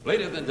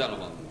Ladies and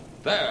gentlemen,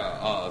 there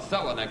are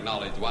seven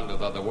acknowledged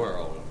wonders of the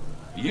world.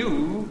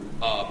 You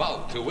are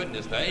about to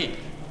witness the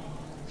eighth.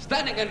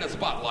 Standing in the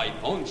spotlight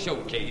on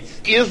Showcase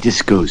is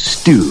Disco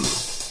Stew.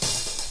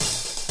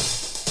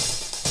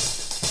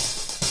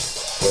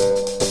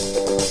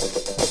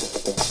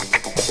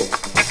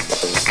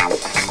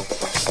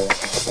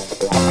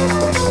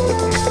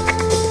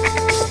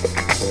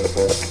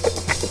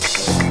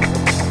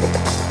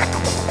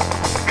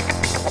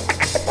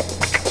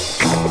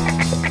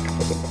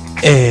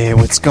 Hey,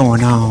 what's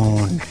going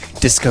on?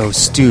 Disco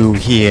Stew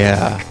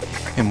here,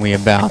 and we're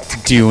about to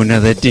do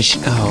another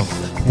edition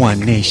of One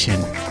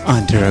Nation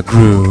Under a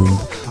Groove.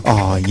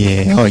 Oh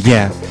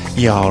yeah.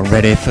 Y'all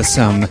ready for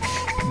some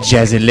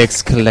jazzy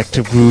licks,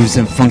 collective grooves,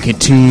 and funky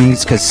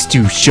tunes? Cause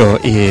Stew sure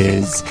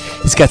is.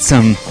 He's got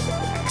some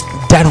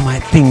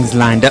dynamite things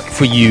lined up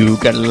for you.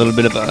 Got a little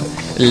bit of a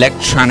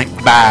electronic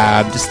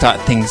vibe to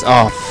start things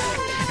off.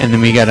 And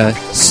then we got a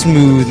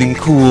smooth and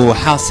cool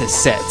house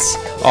sets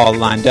all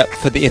lined up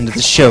for the end of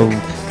the show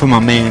for my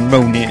man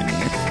Ronin.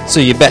 So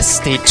you best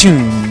stay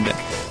tuned.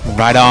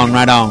 Right on.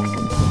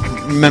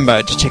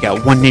 Remember to check out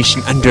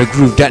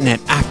onenationundergroove.net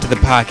after the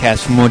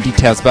podcast for more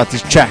details about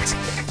these tracks,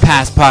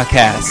 past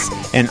podcasts,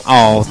 and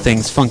all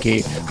things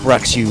funky,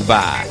 brought to you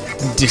by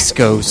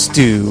Disco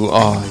Stew.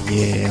 Oh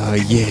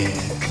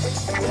yeah.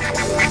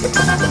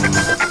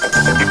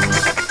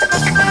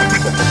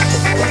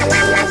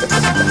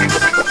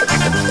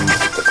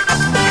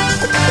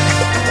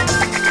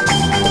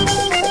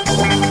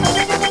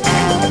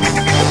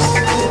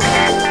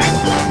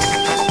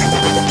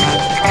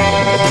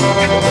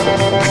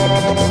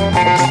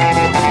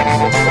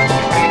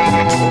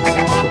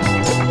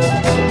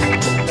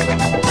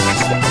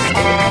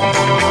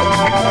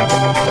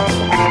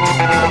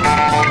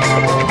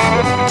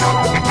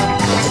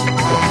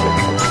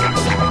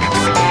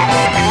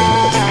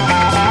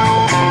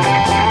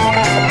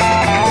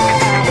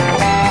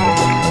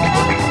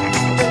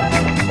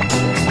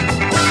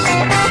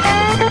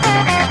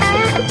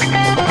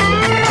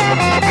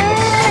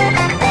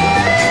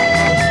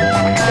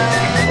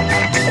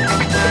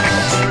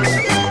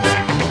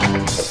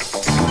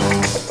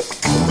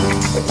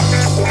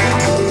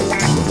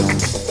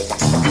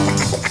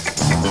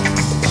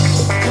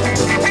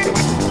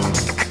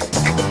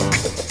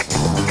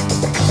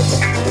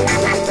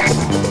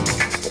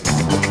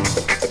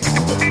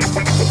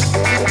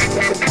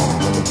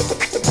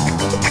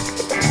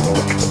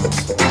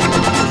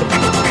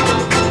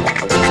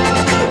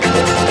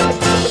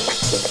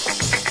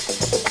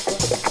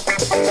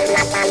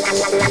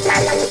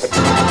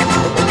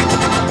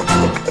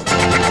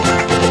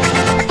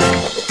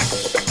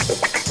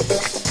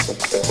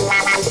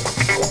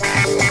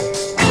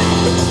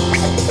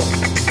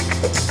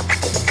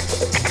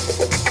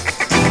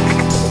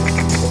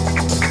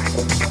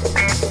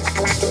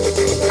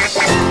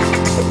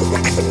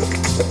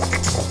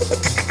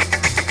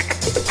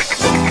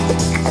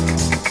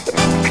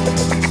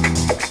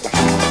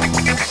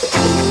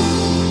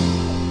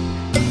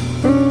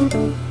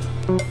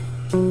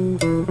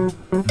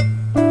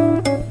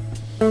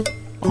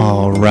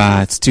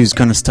 Stu's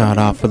gonna start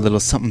off with a little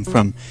something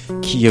from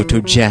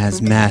Kyoto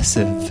Jazz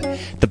Massive.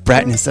 The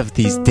brightness of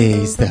these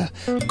days, the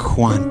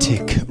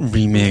Quantic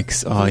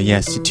remix. Oh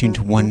yes, you're tuned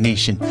to One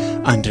Nation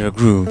Under a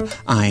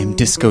Groove. I am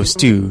Disco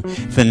Stew.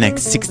 For the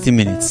next 60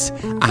 minutes,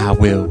 I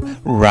will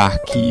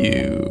rock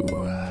you.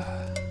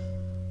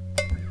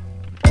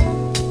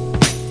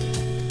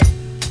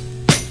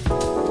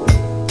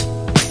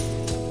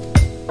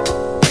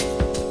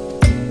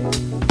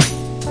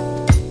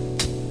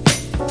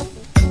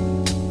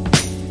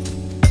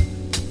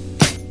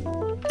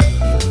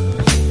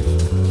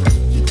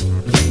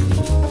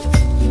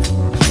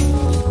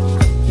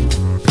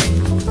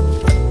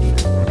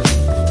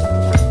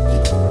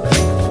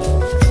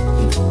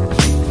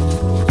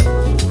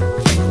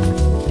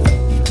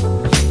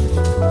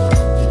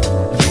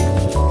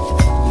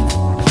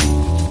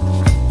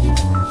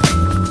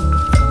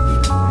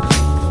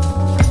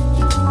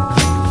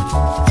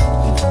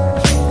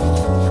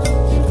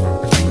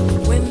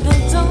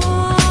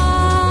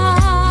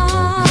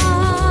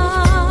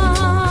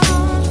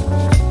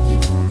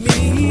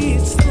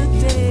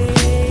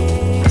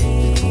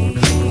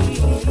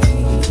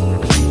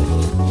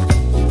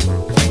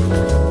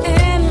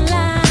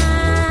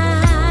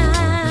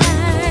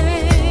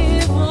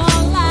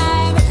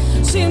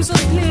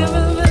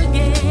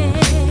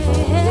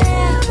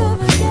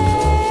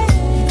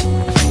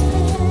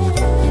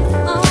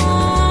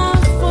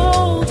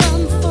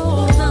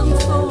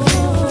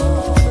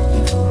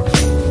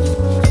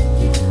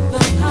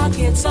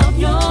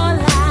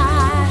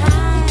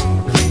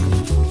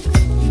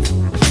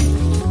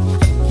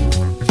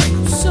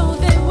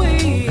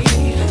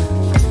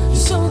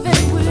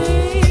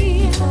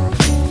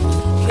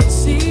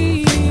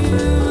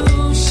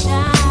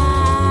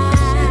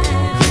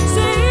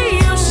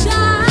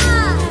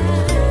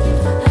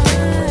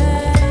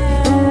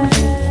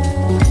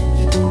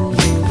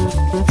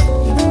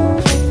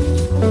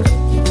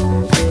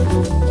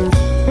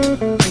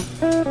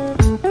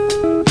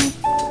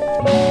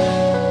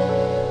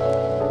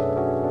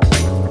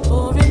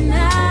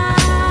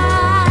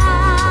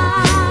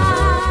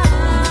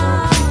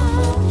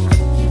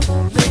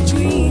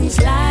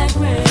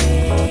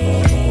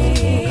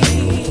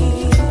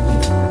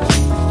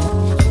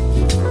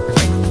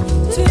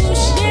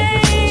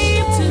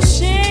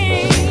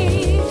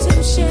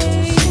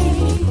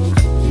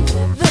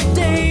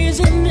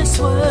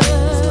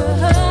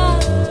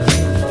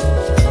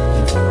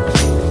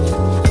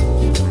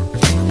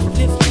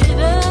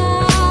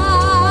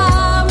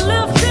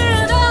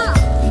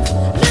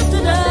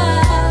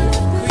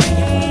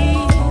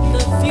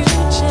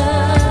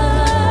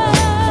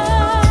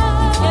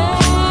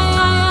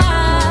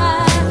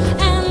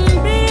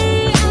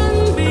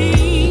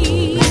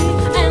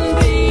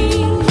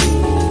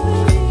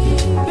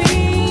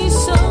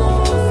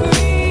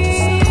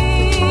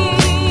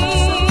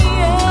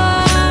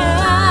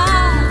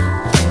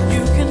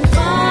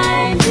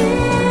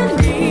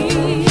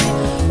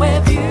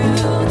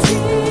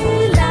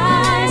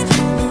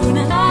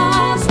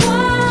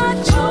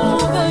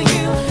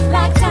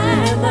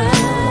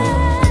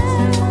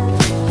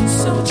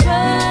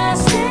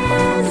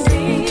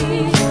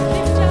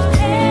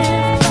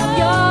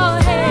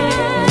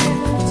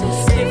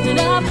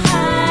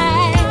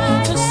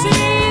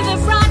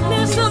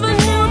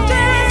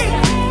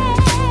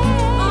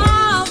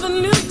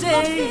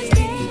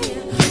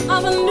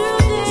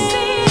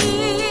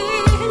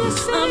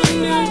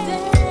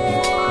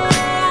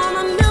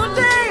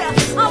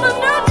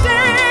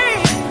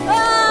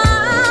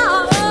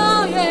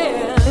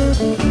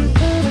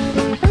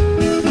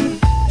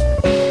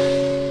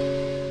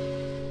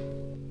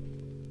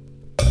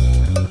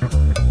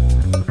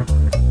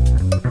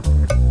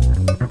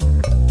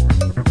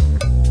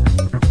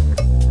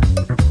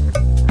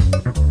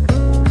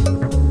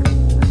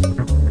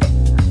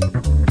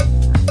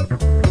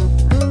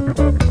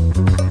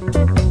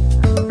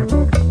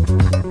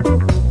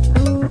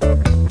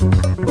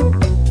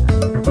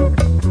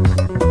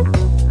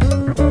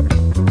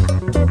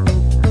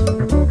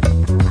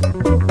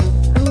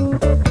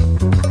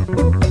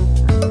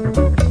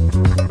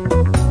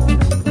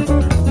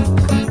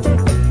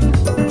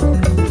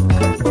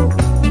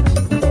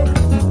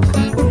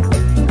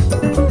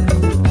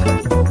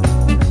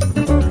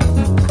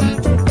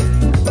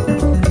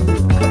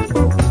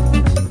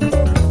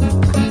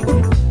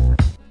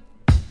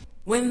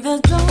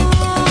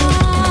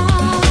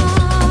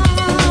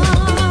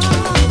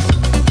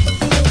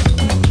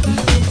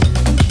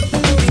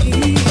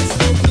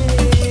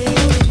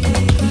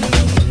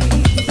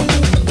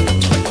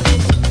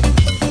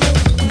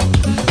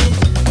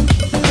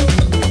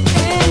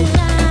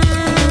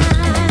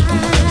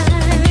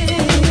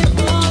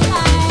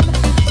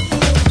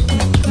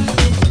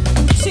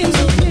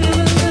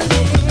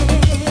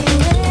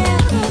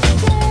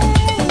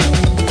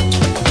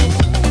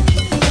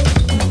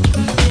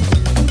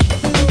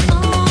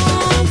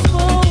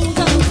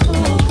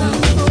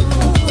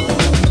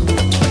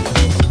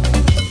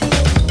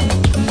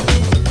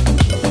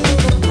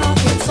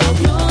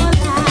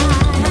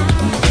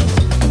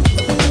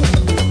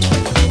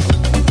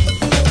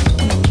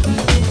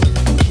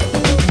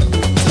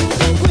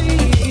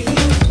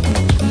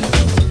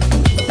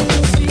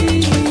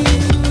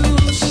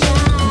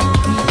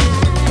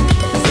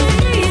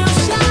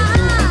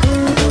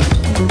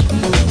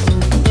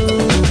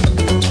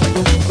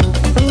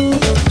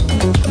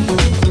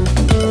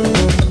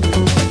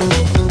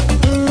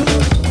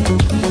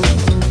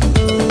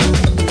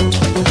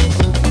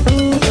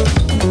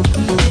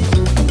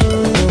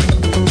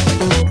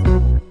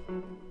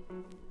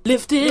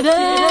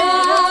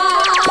 it up.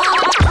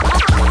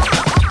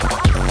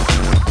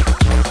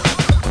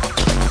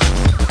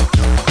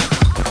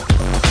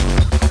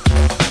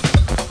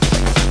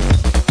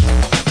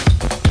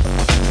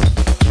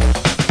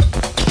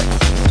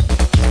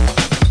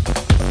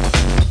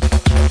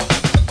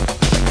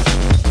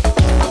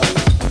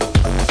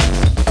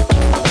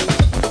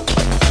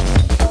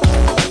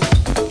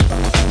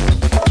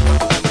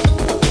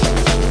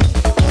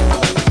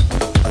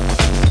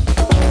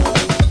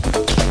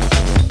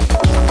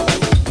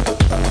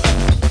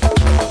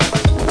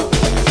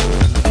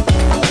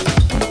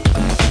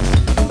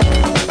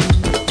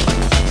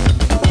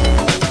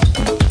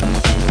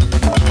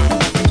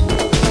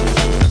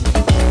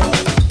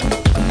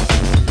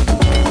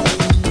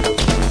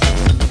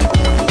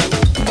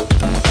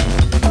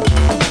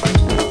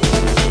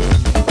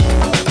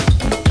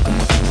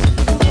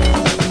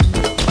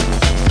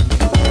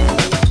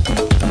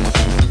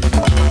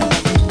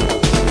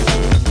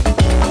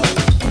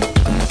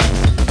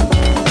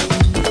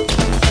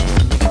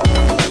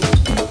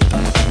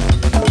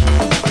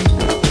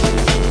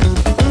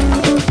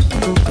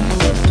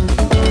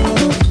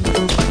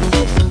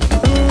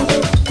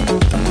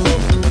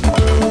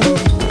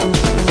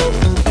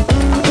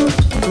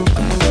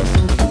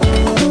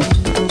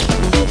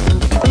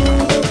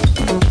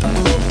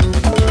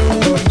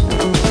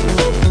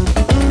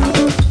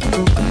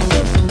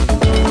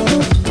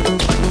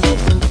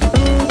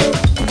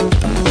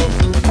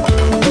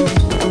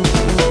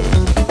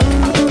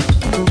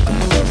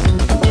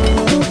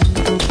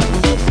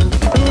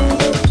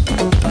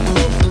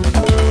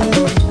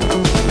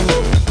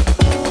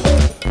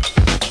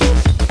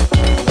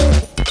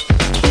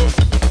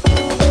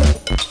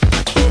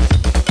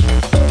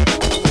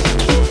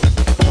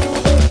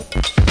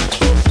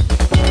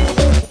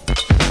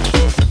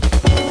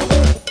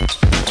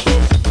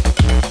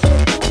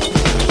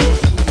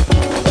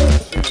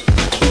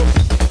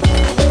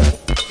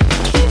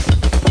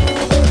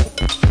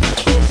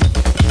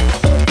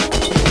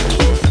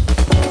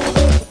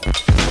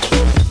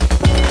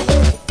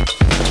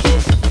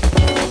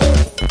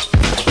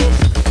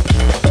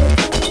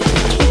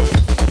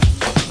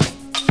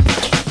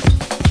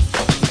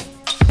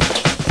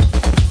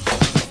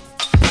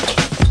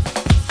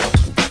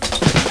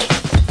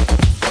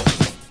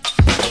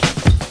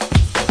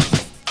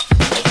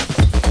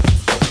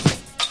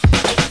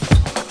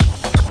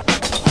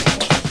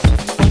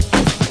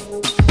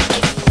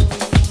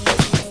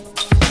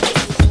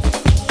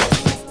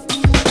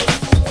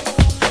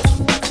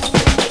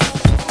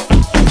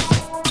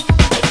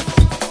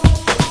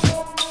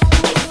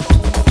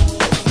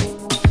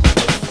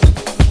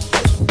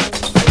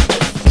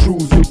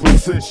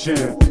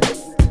 position.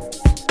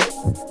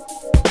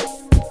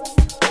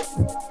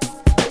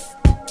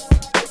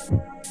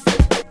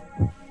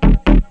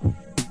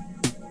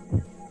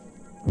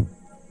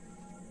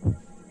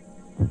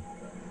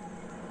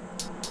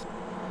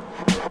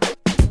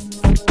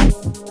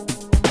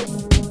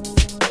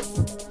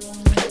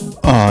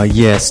 Oh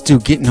yeah, still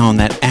getting on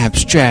that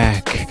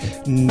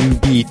abstract, new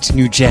beat,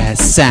 new jazz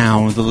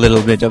sound with a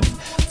little bit of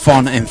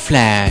Fauna and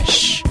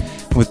Flash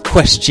with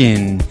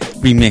Question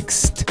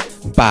remixed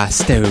by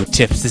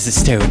Stereotyps. This is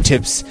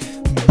Stereotyp's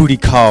Booty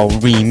Call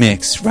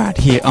remix right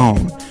here on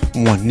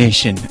One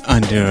Nation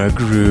Under a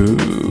Groove.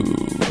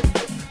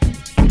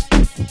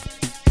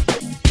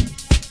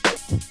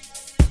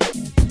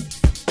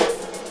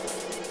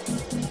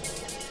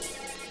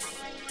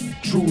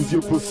 Choose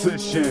your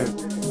position.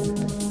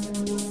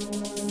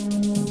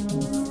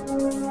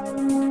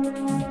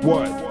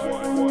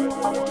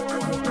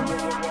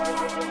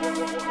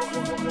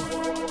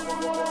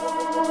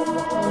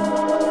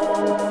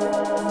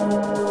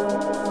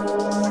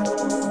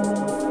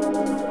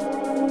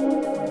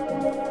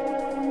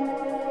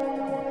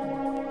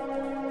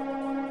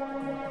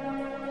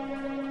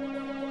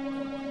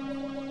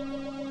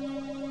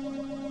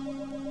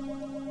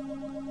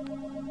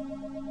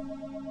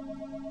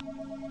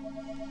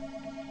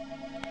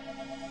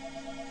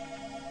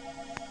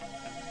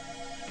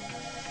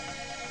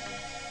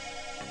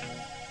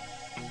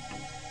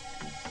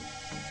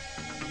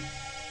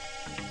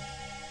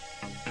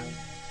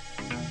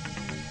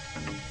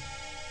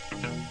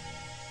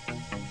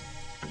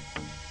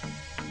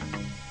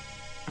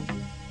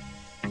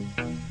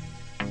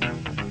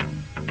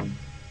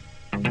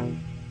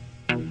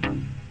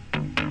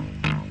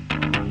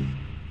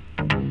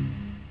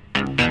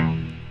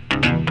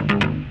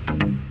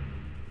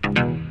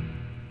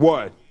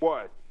 What?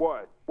 What?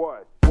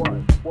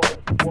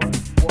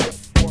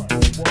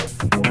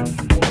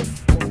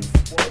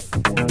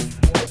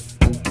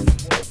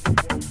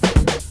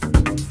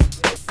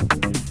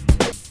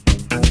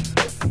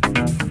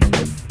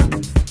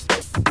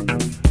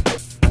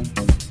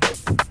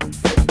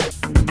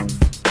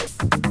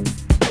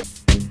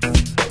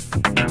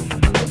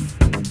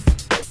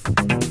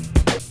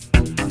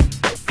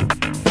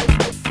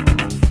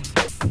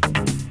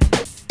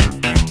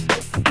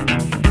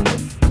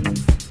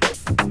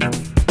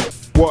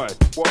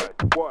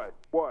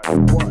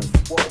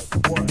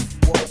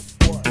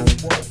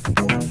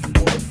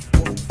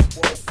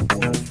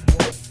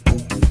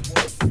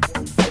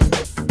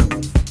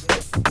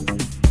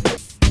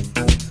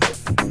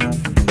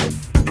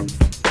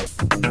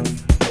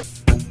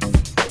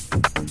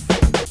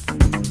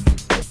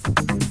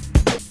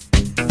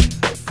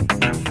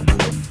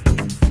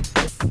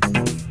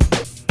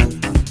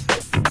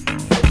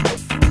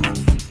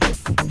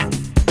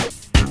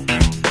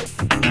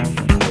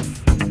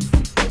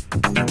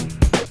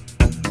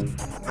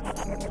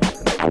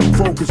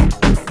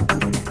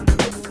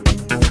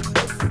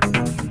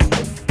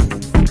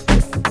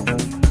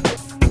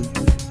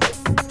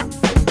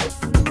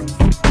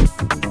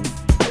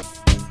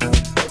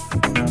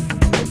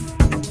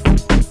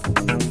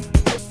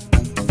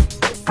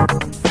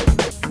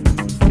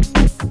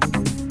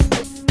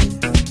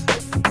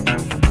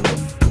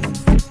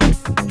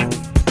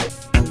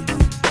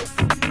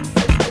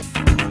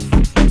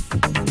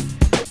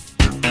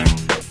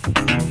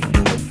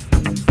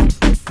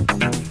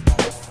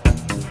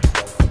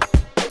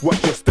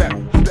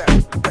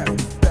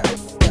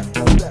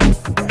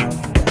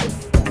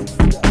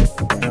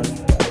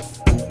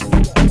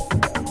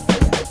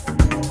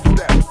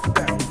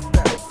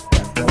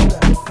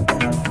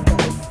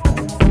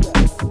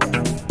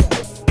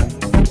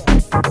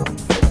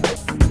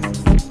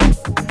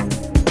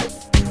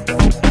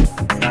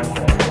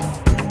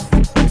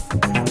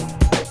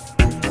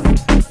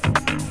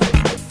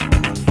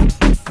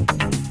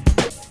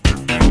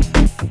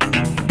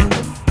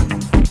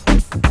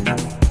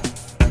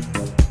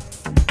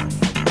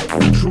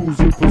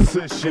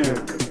 position.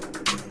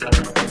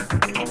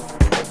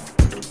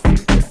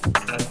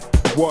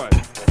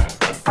 What?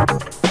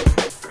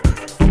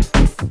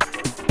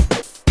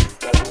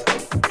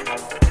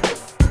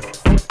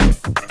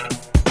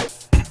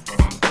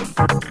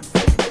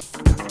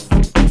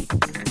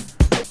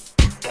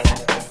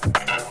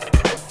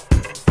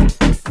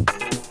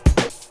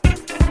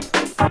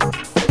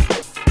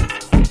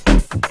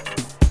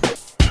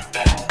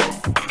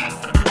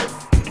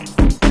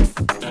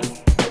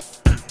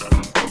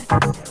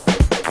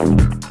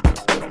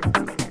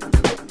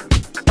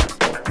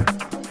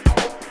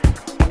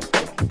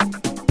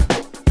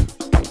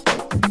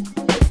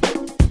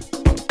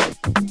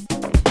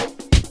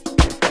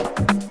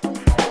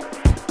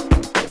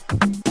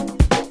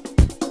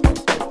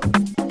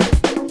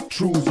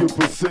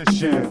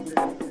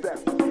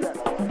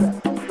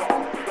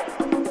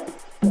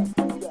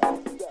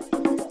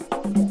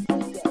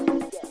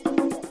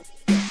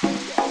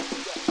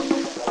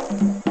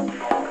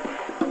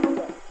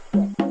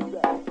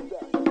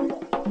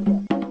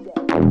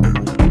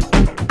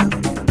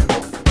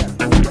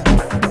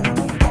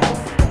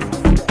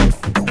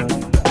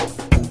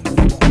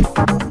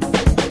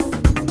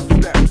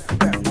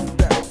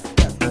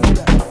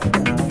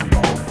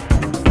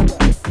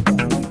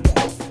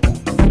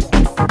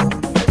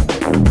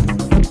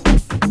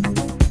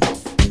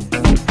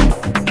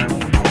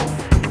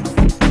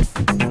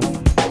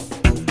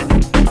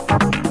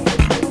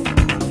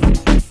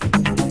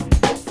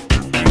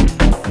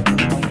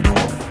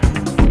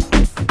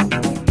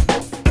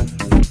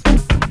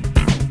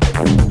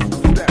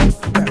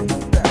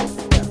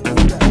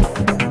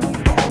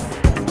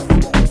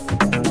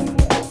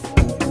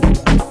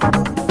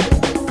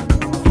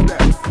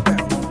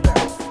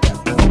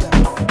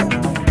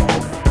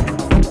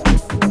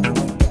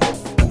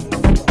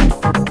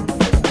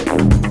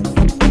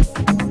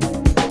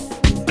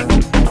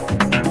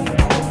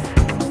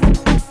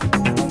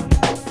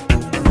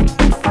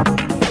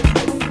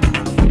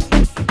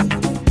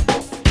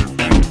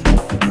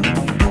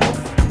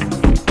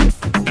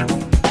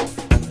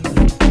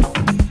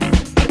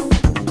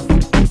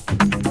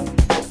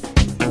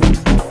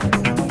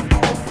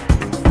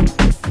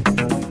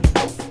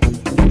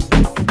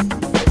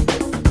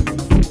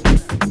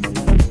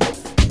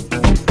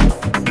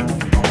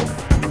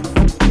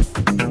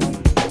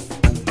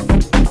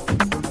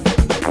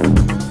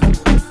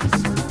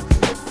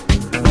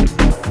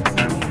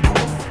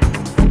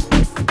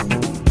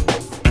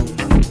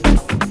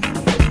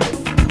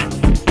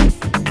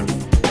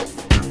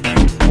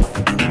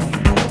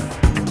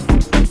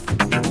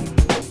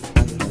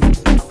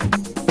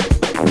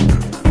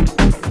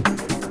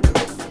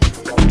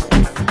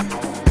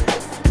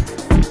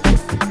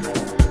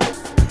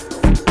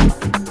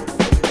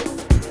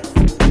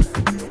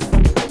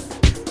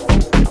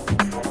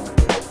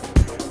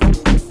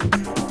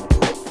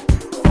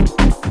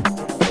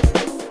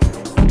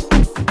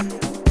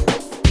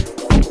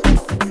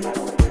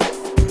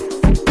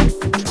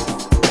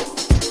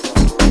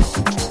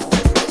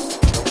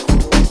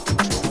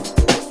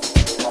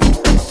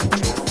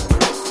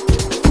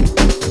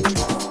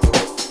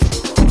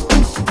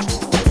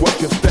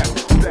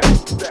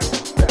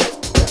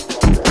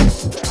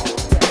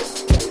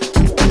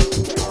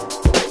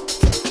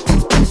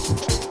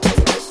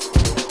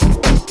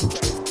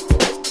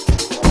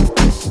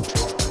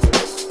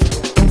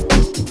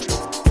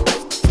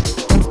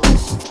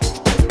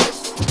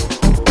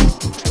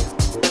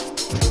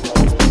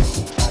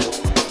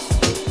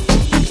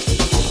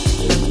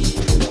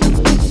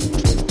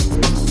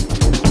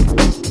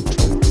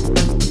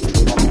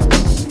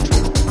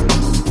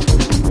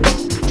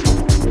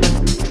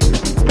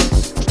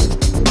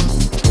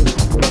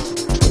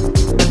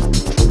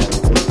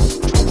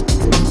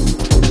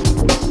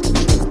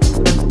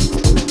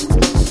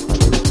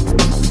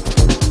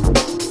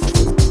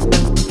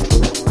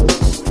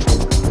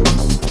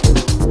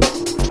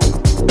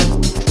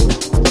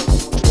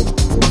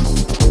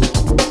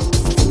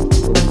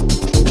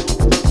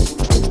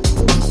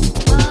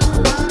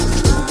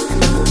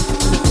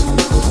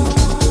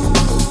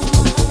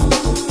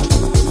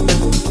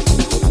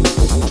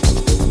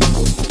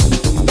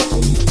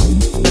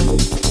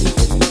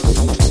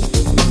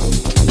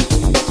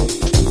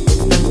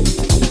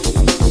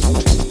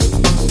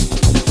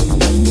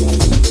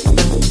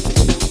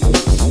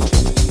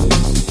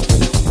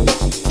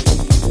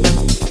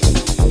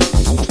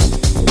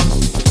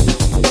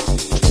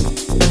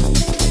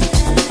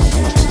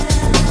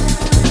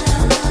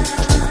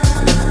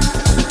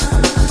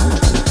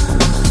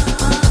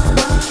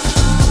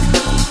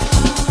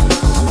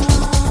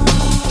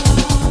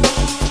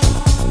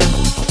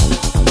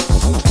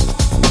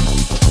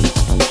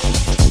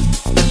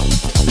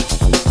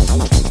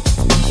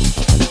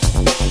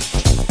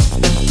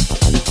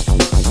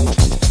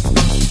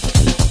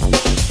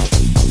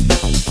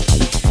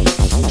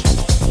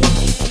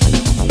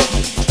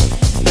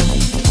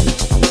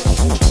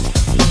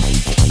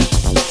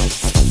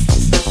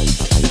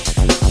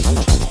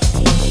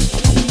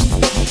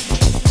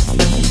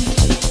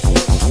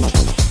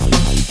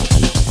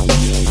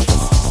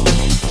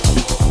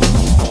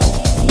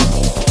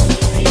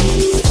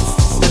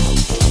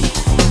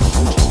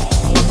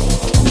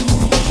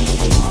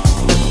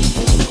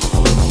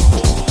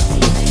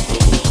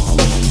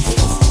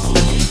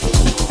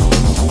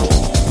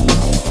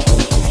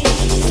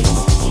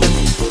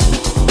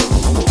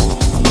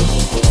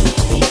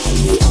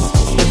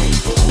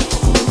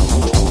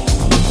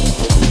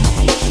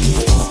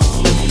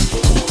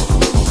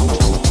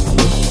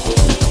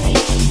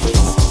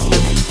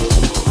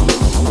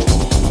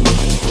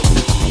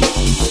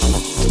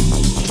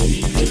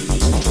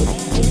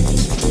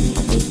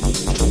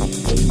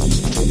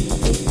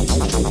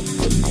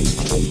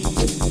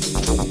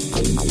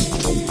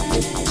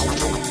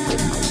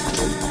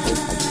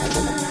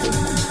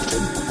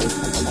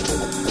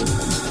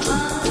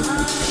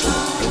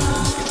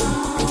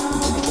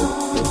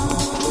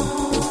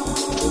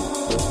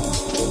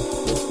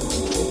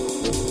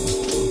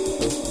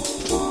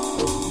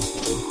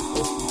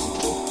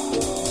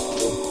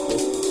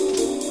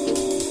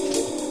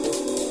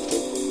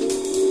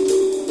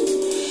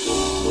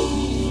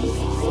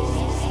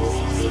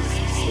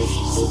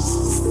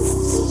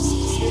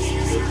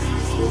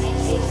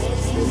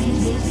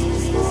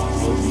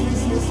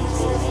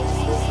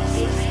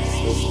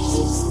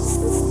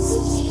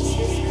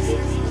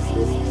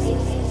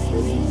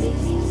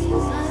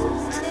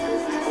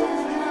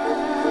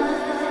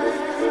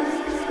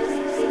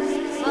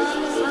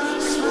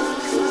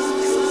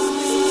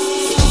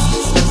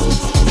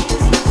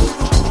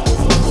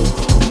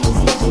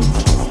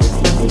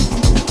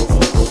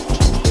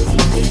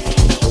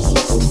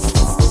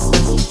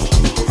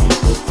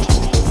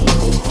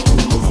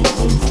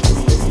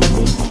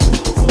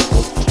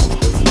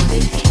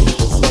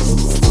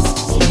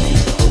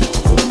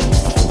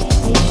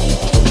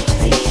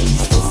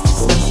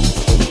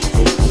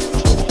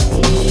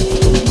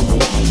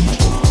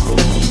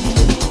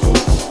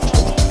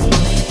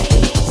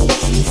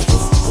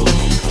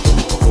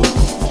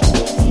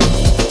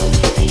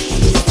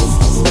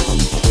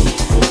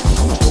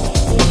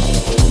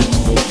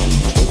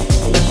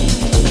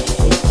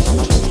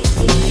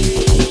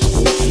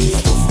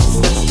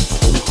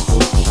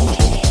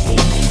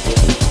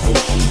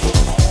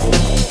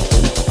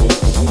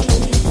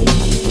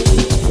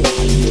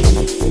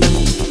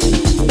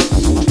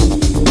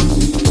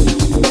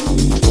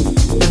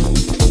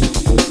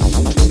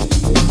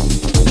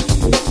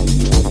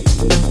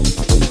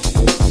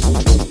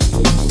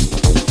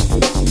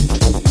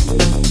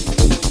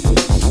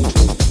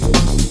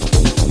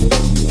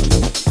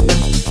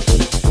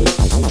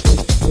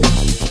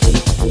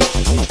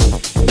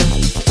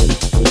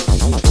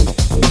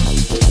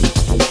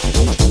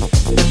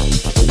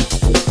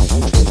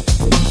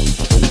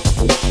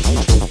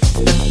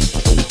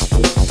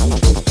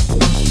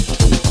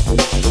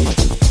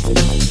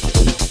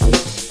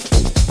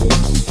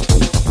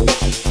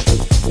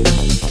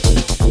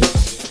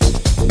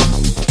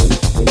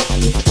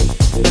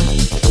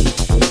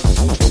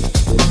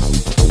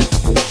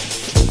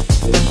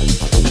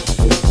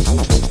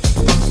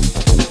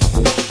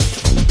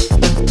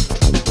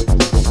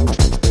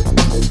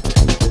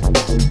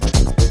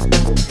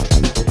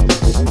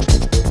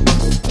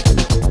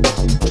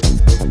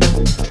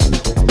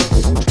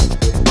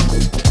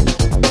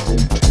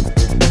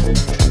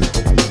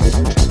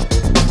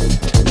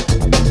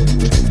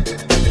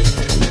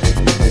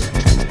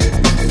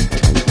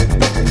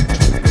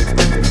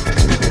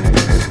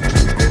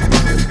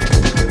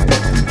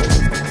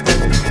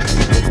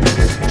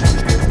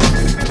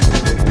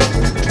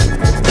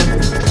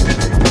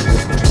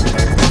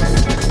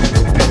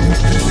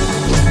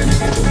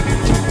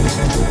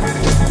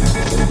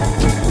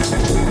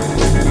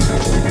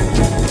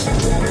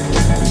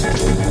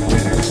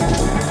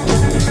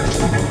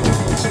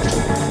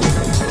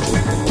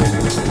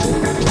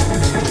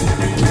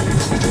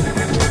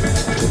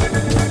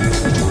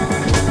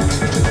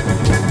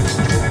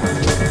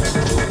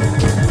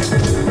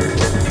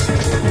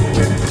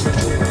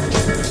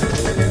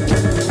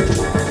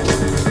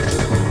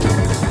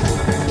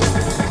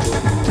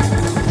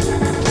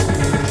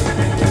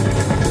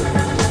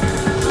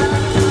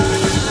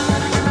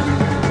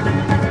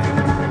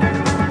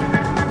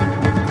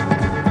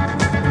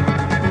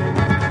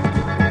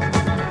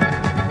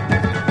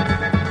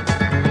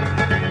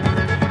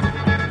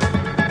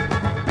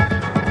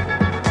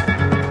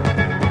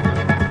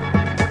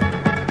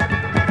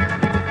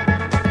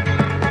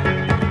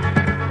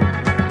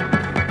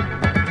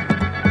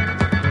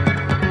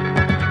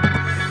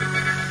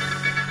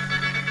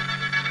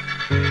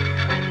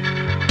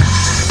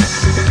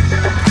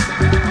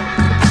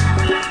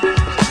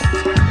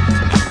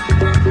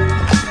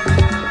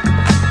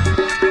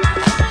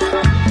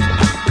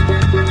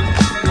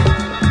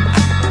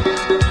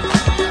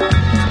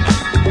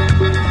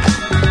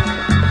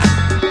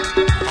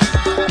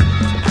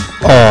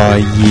 Oh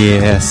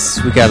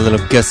yes, we got a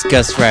little Gus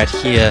Gus right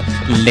here,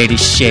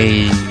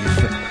 Ladyshave,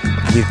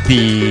 with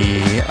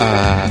the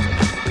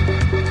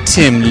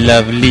Tim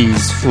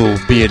Lovely's full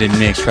bearded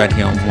mix right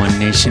here on One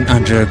Nation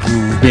Under a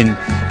Groove. Been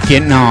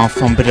getting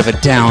off on a bit of a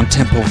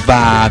down-tempo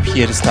vibe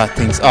here to start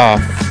things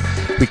off.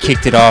 We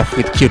kicked it off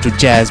with Kyoto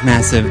Jazz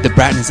Massive, The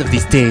Brightness of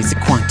These Days, the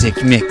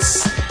Quantic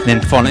mix.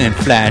 Then Fauna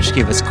Flash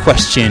gave us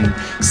Question,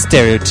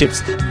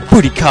 Stereotyp's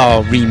Booty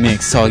Call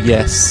remix. Oh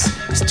yes,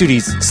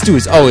 Stu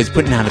is always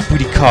putting out a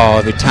booty call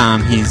every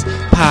time he's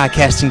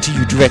podcasting to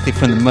you directly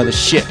from the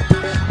mothership.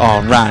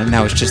 Alright,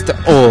 now it's just the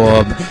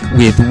Orb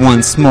with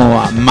Once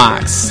More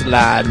Mock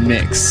Slide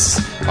mix.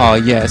 Oh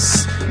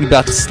yes, we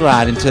about to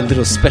slide into a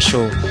little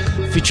special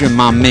featuring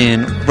my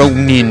man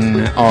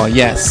Ronin. Oh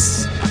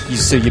yes,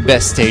 so you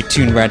best stay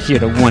tuned right here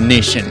to One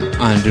Nation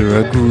Under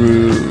a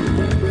Groove.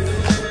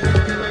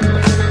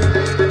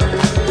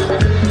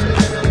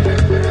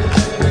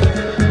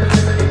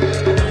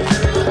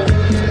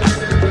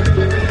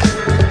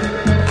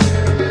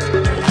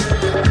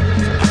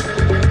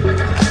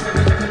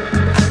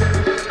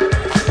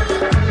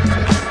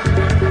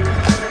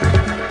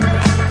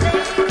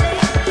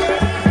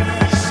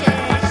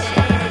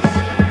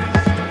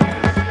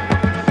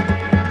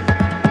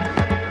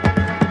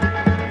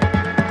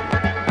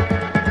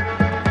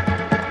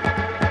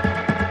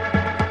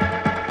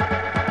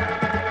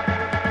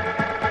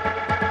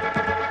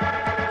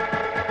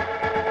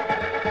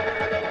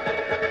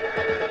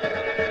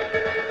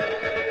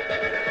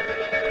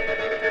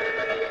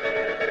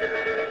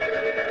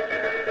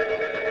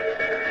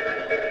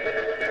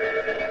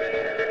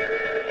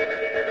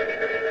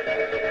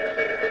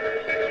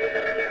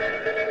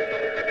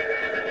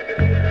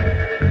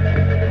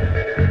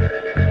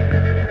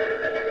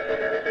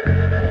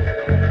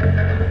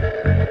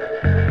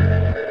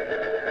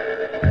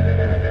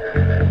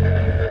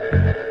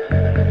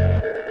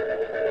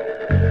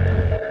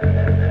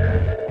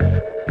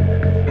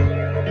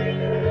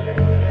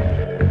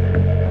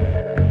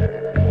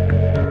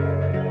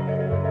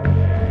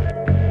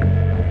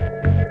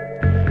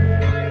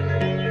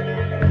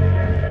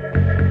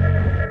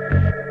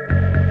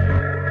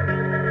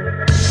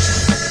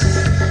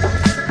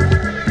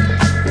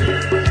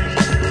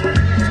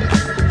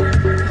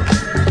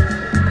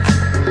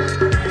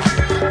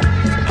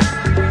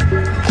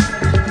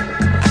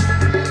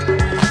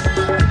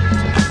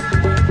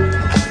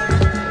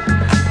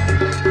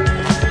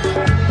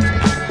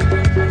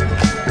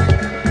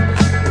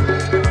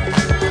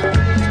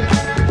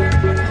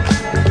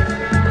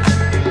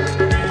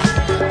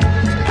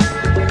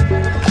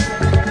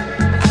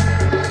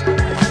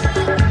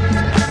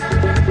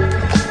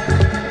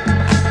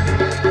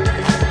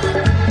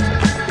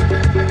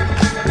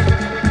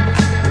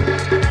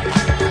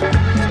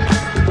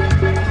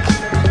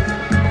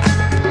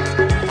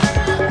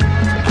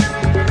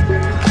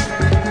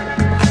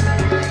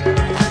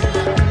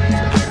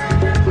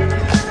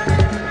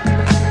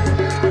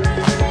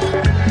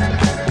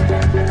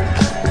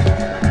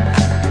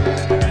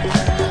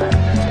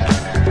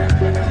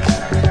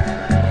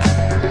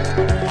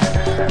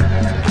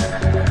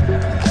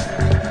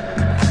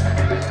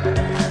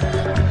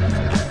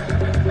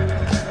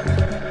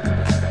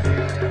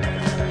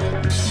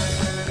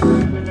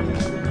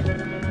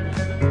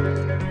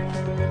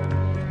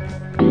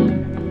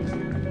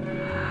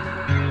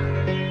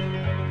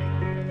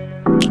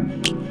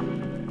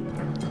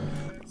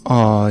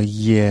 Oh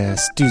yeah,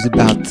 Stu's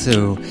about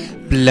to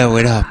blow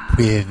it up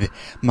with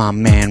my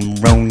man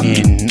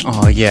Ronin.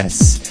 Oh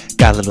yes,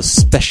 got a little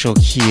special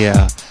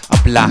here,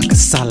 a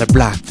solid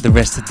block for the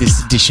rest of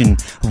this edition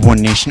of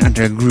One Nation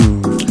Under a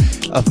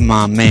Groove of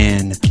my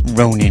man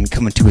Ronin,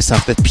 coming to us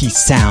off the Peace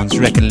Sounds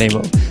record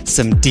label.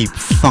 Some deep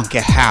funky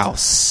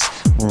house.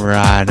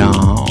 Right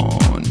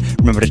on.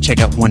 Remember to check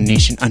out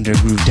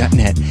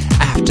onenationundergroove.net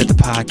after the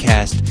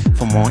podcast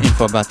for more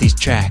info about these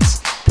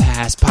tracks,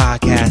 past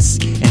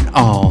podcasts, and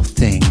all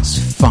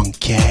things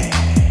funky.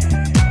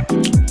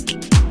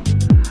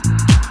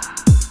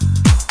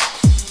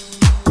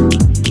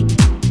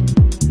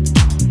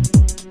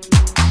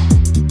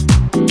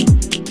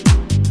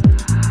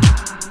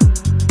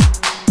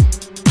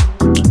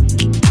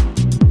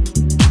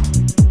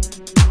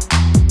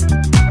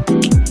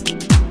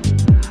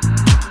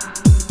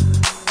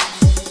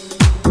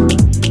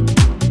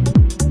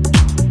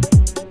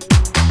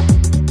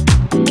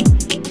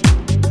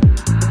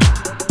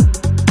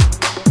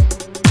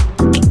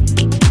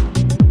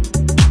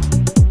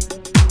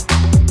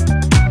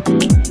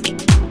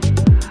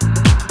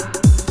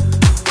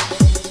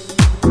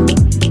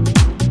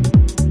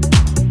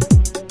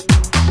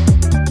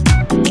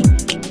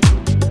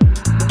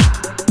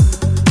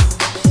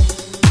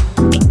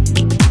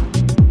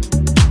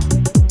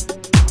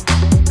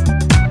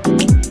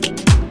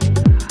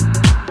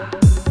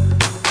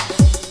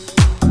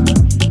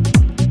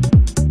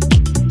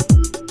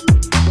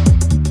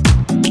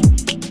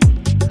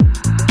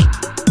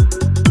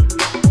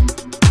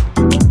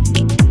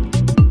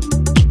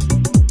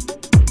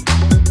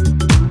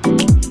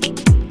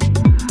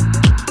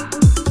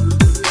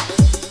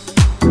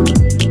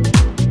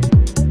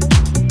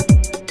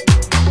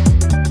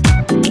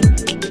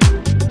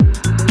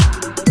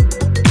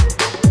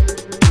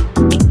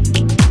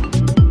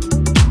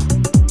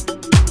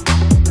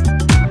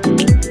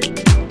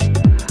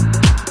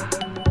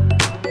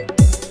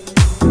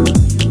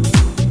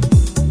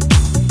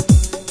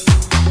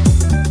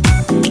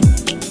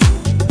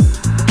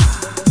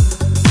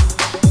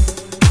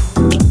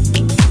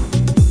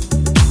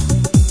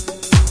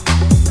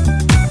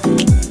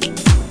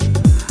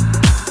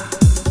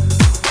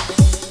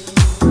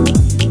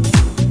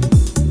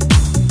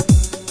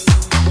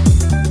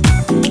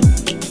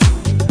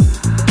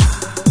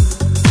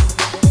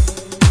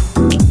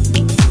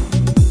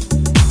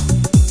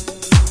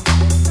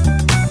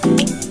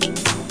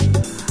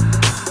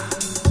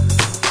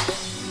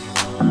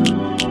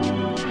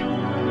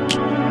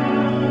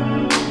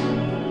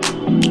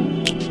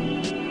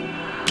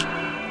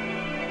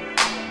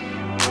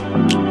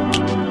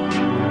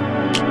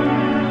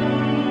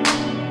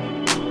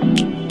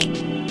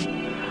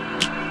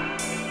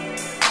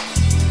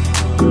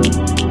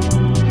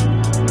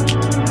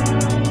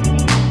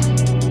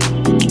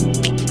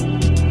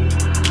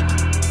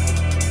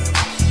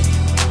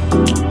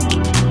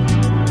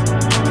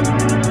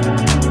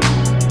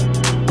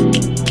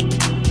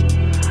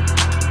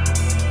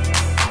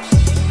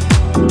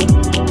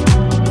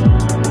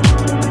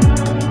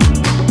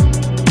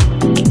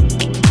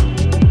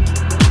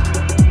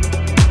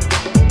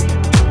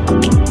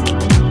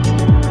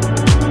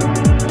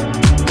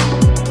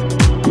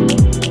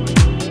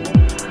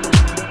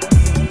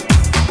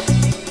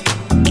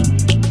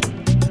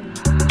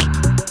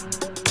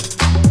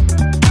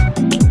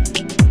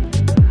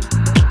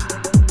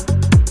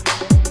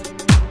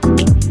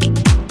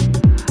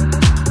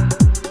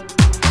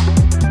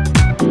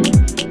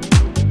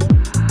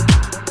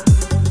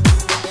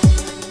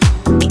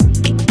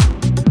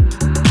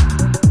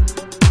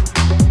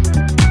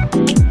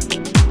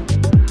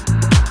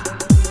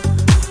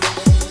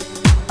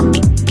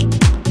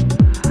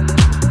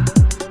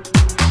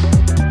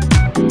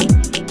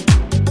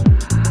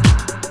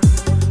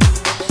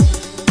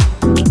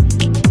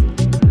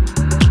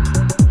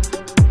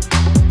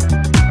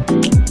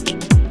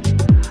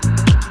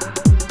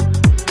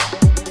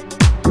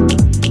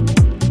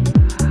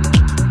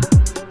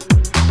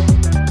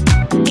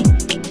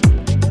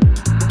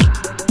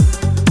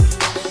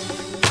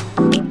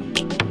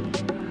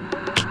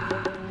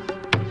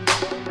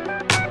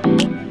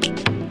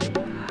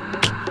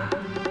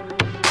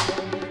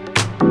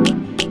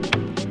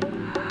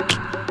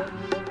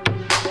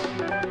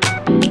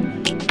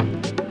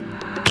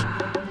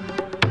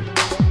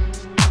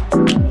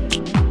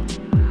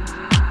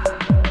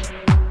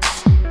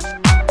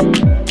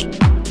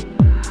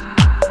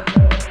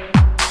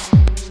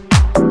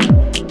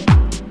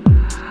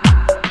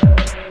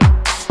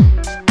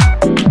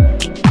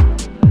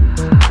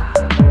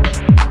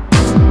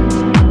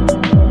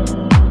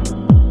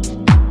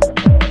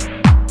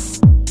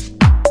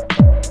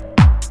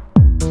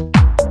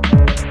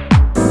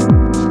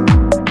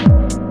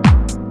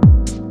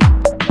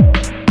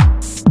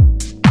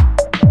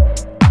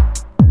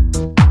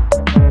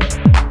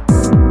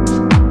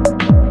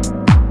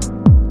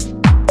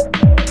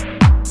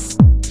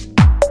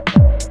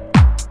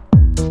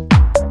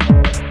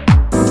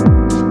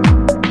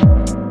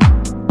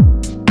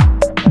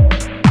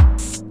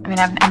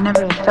 I've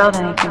never really felt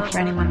anything for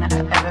anyone that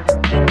I've ever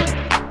been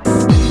with.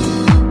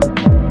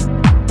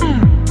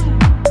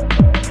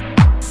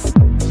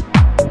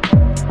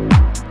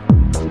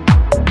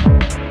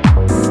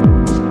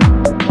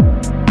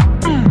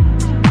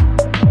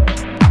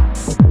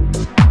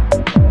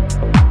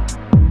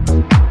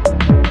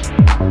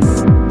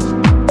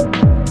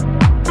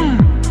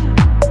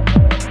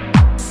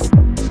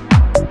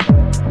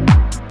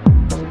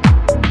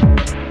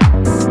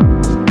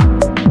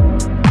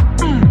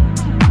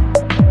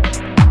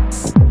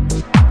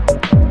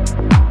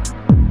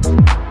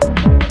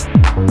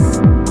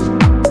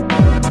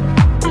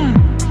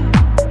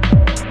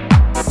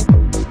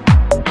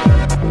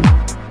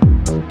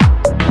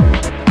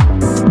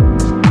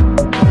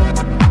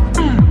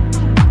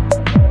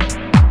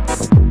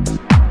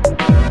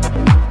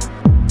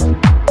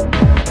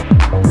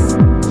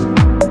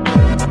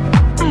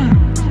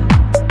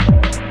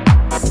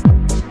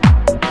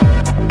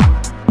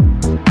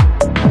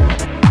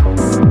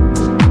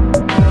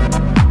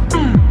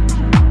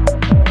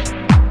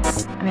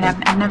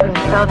 I've never really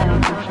felt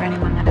anything for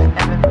anyone that I've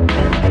ever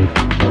been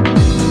with.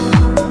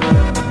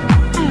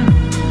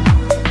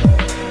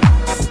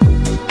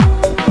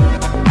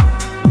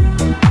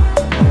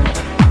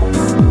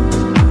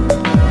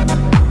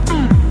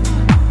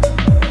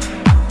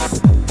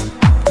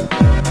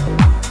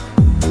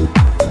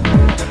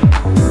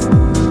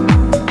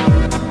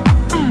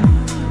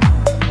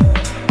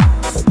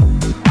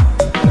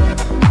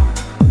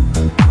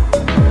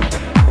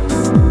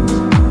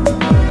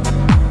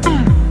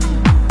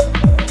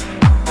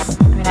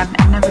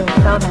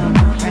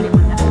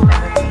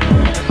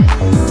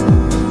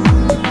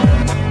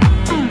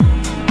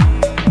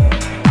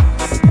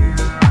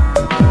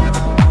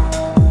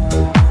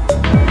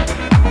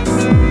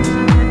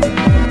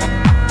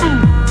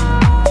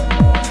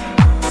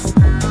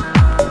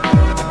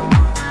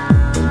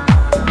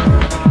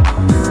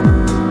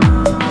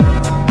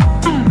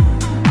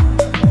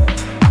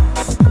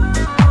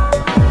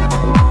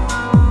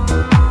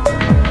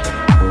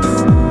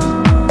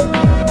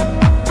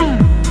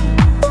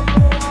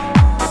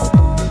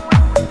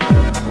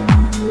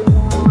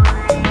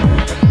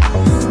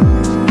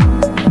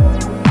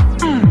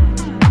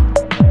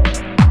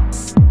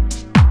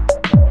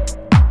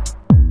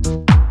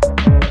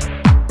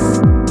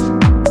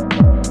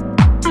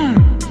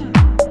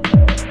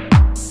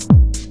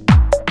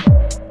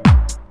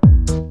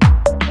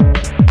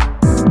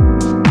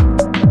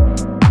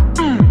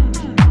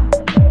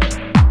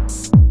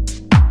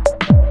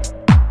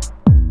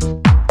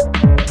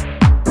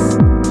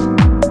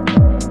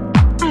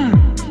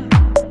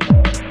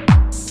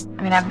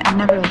 I've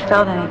never really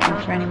felt anything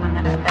for anyone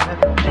that I've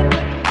ever been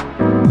with.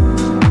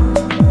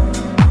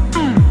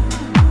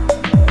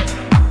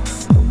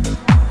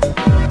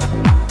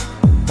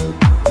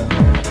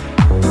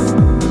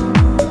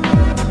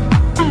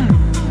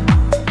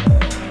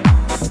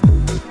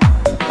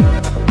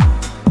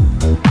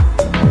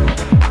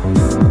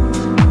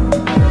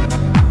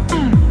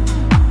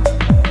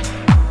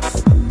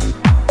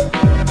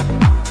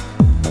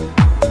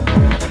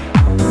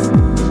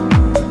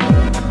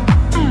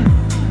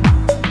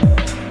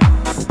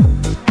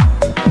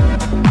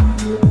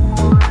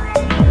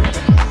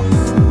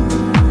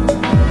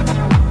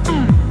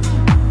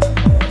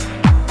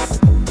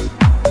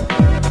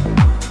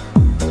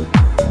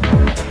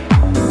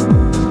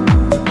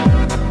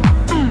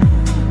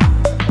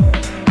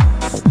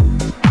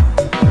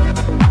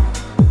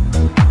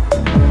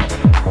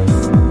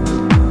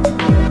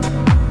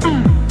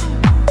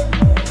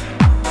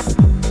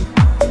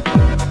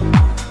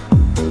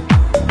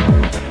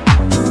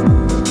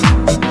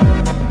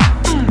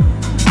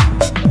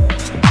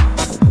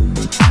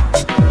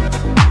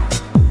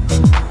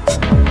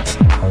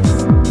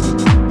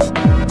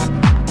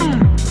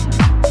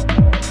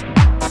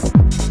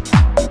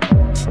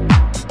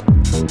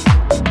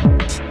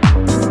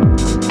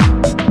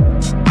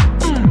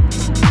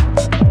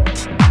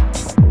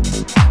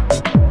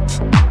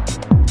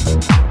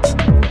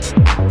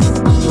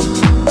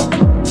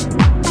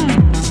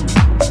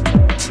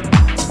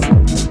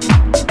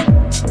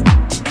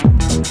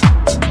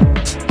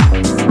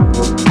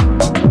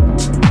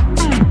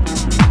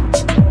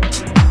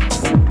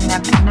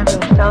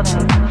 felt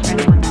anything for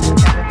anyone that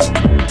has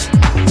ever been with me.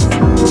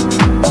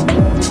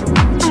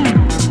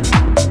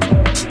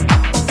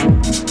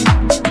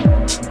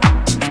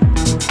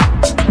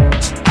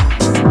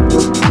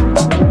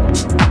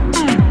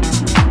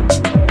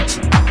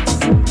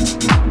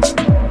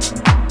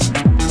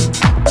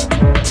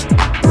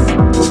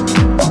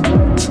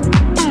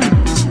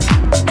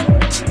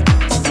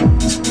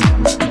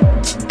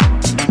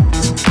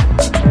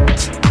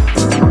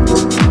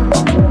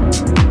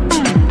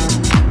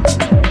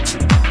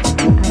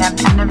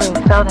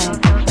 Felt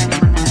anything for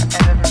anyone that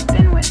I've ever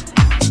been with.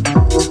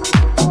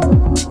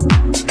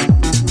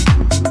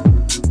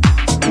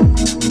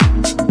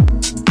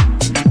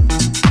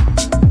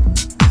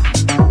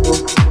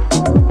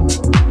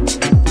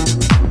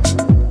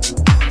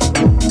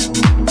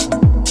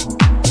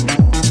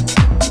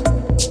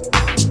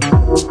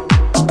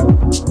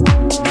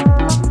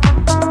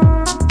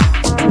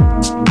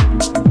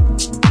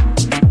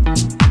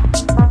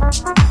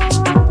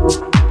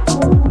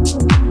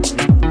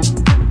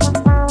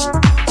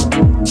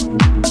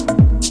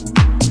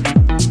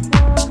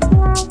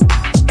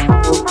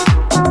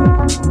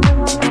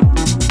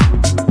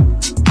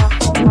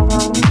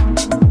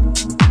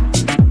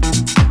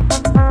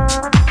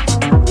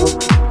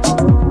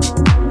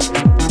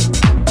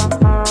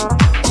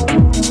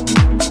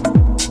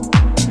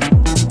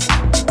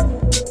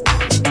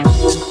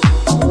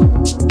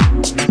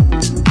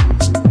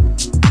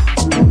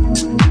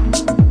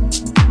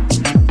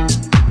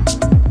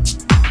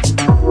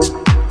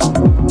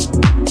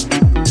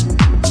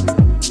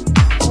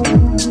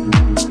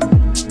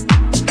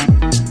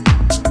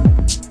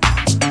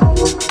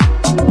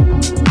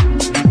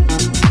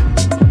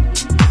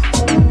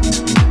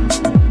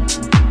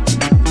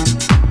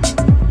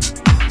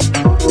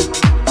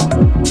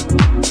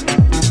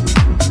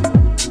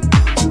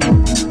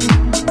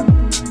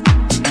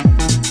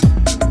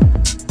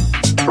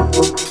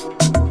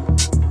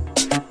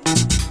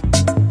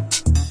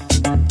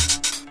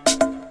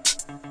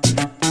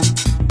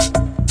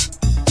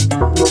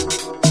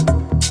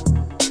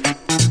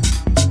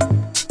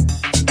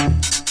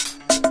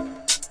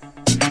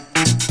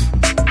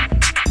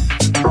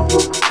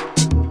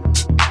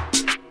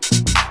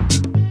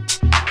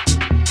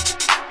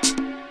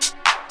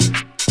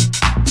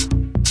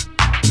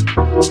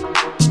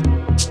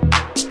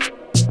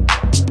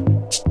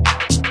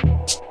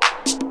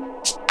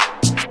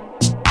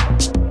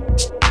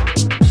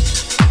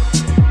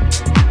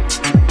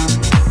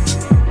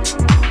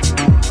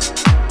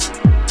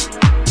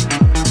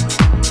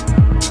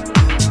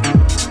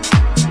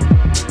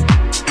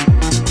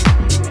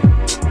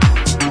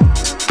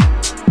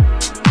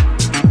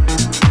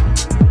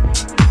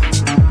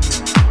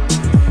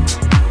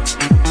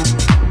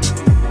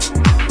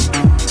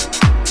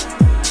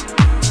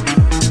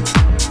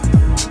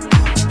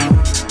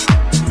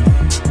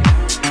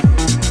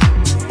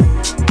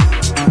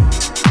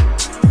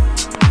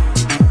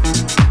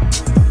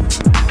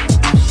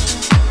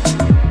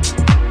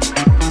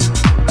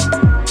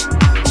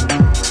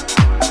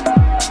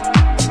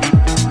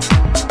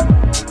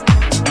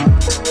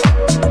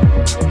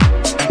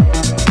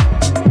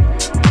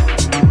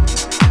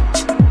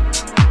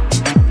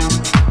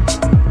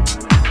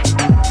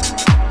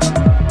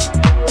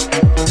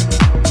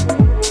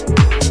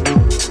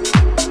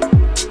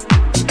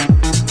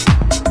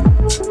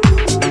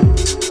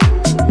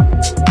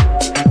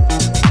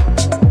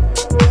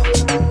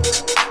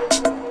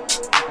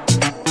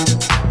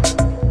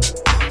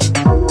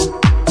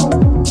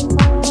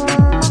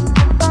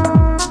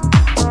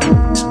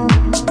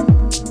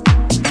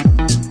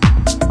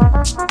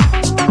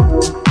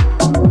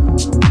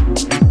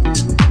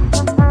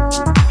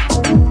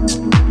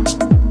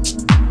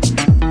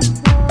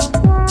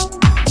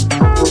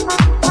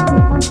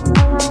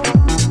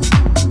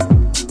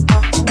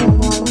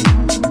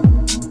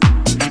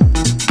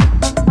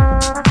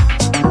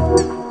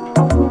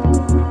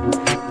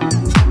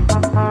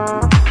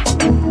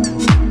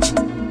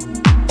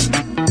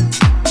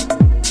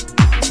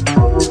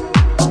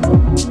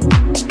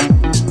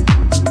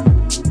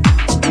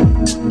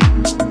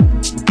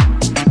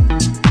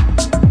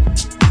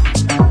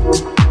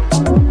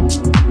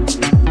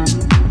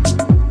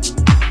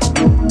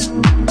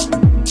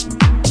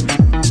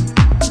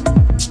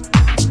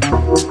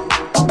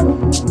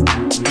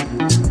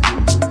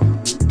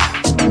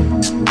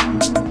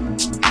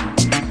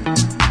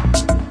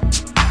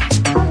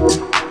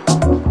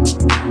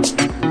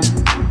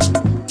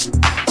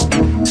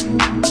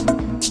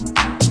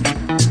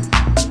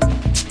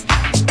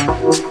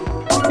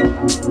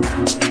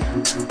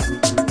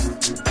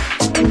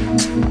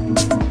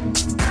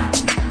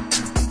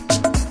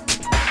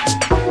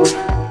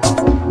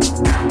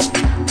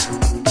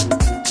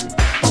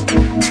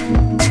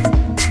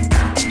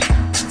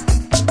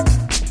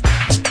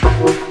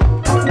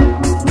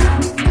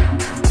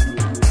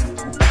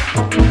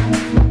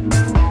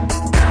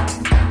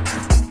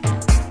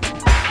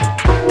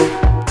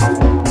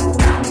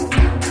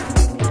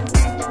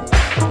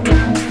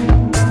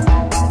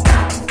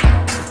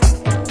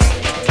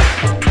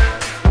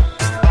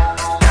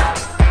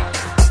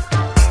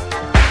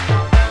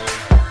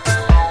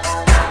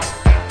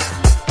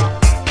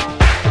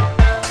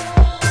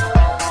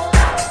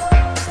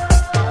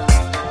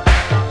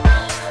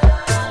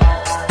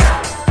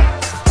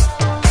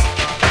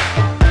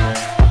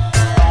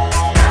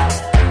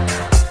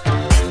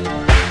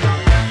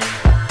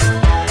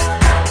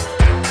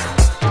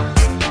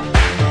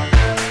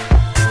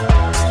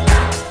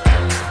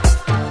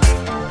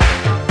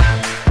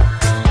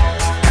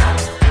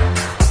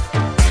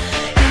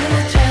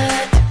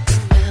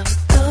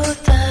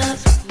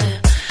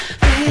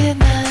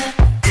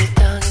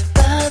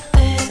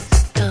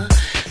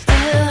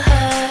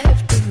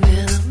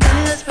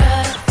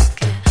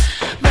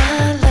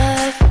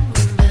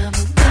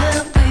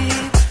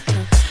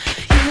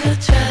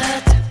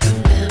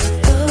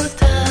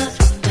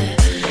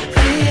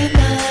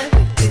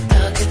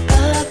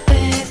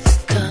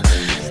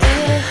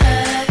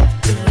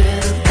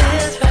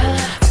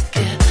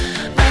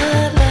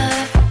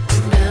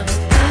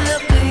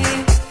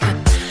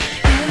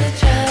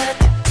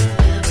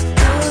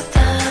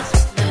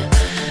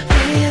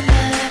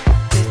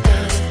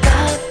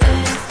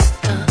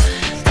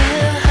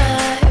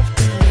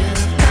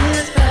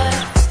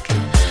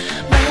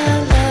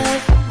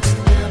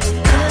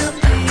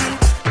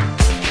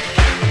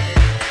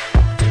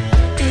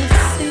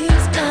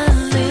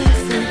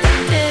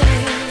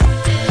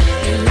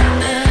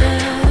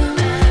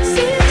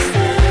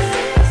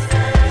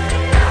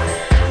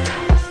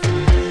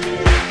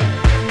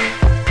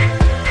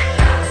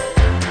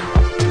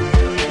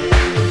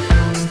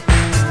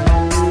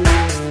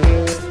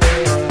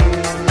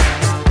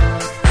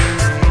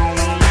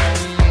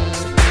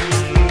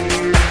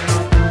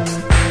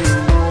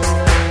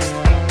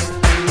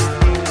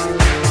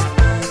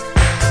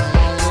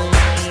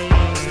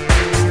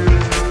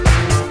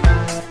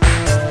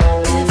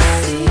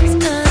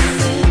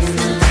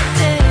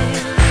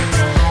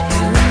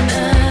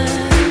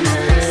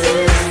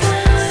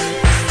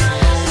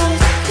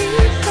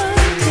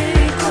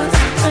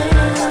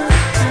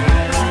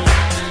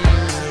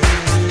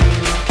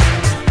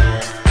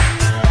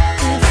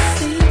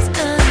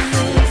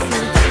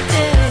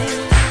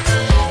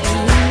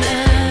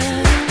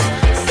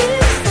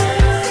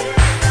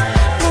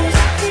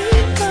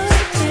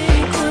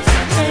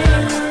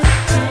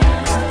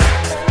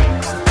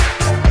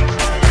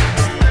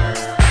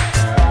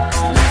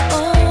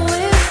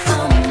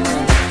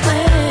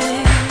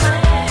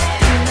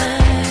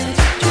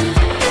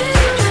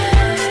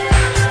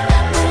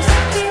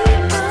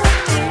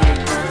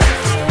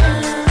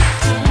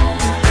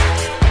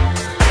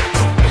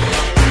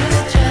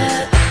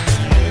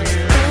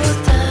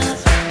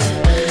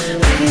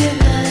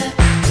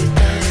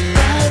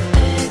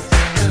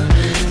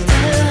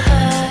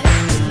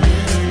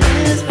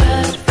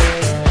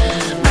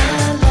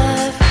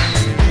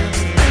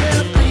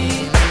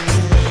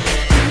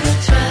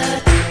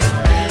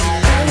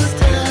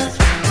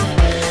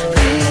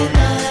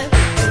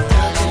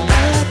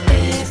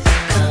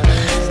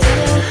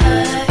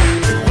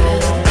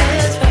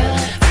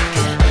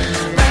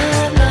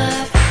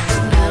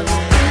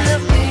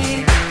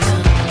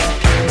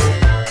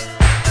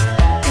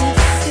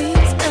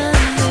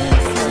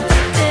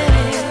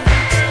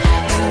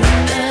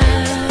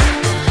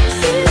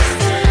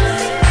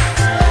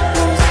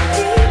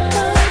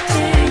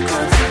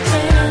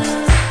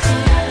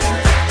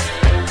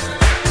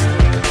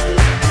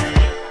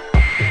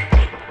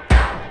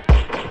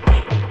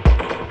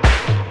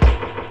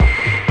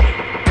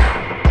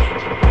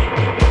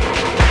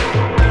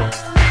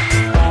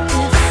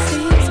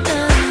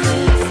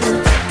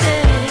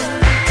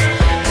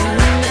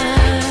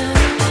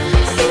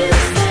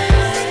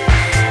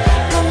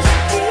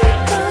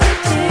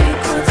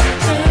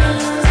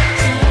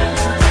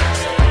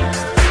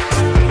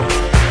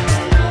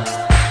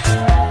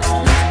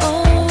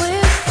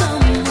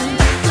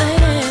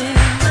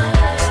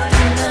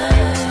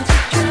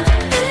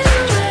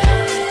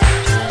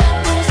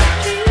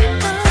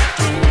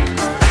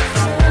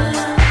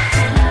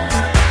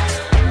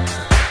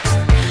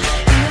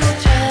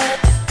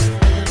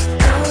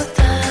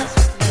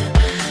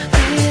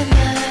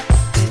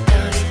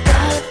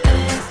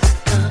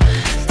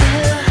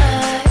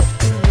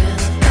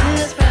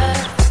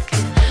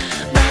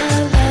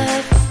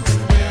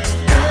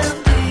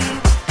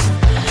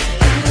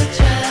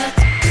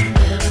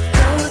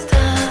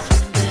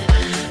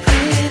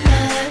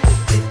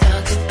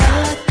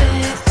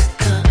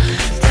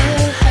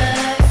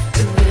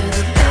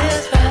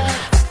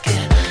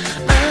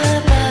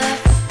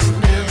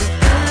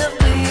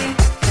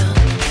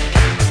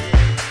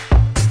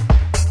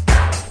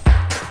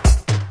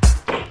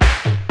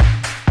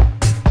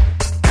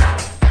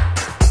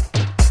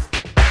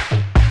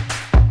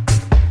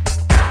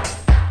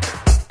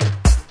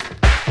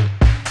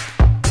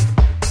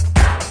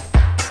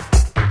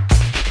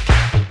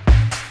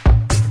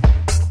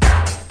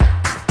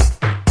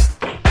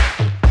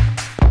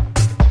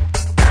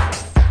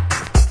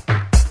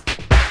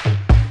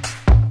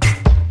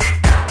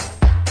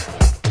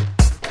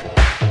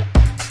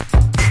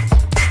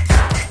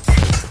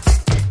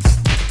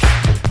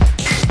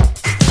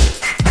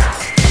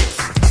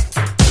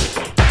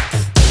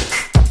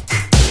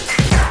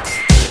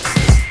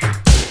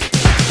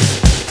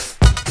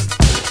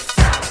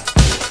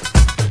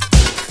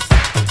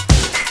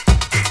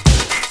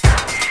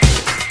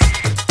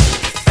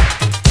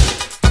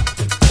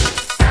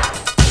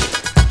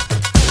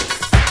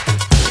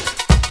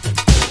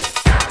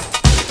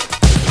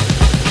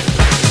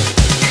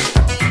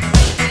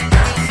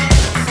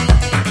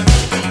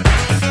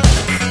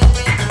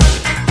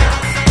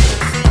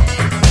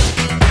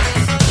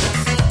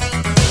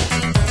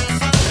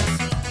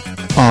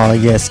 Oh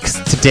yes, 'cause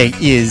today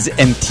is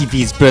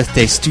MTV's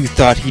birthday. Stu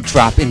thought he'd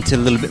drop into a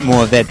little bit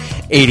more of that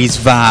 80s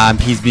vibe.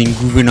 He's been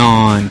grooving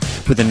on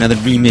with another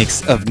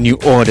remix of New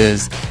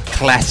Order's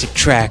classic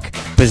track,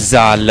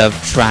 Bizzare Love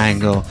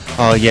Triangle.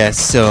 Oh yes,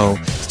 so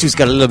Stu's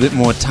got a little bit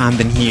more time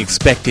than he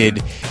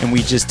expected, and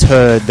we just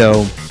heard,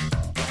 though,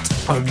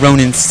 a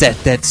Ronin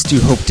set that Stu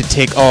hoped to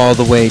take all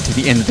the way to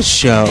the end of the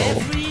show.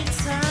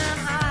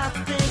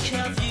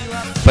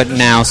 But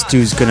now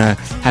Stu's gonna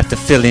have to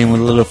fill in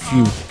with a little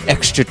few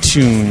extra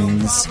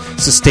tunes.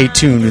 So stay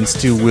tuned, and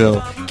Stu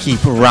will keep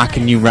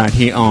rocking you right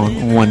here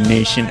on One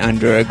Nation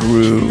Under a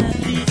Groove.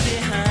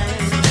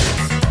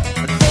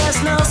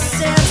 There's no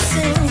sense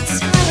in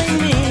telling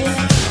me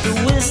the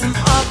wisdom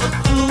of a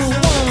fool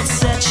won't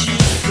set you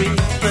free.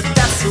 But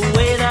that's the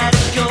way that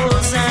it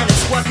goes, and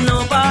it's what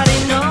nobody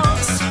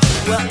knows.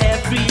 Well,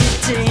 every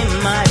day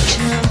my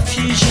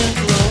confusion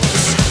grows.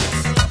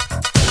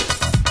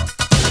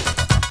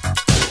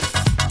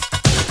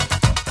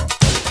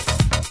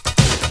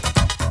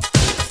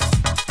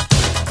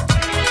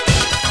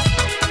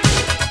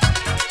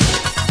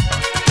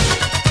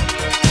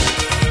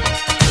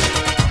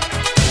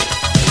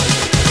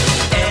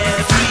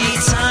 Every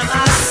time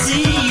I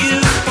see you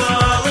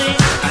falling,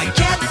 I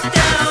get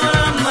down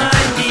on my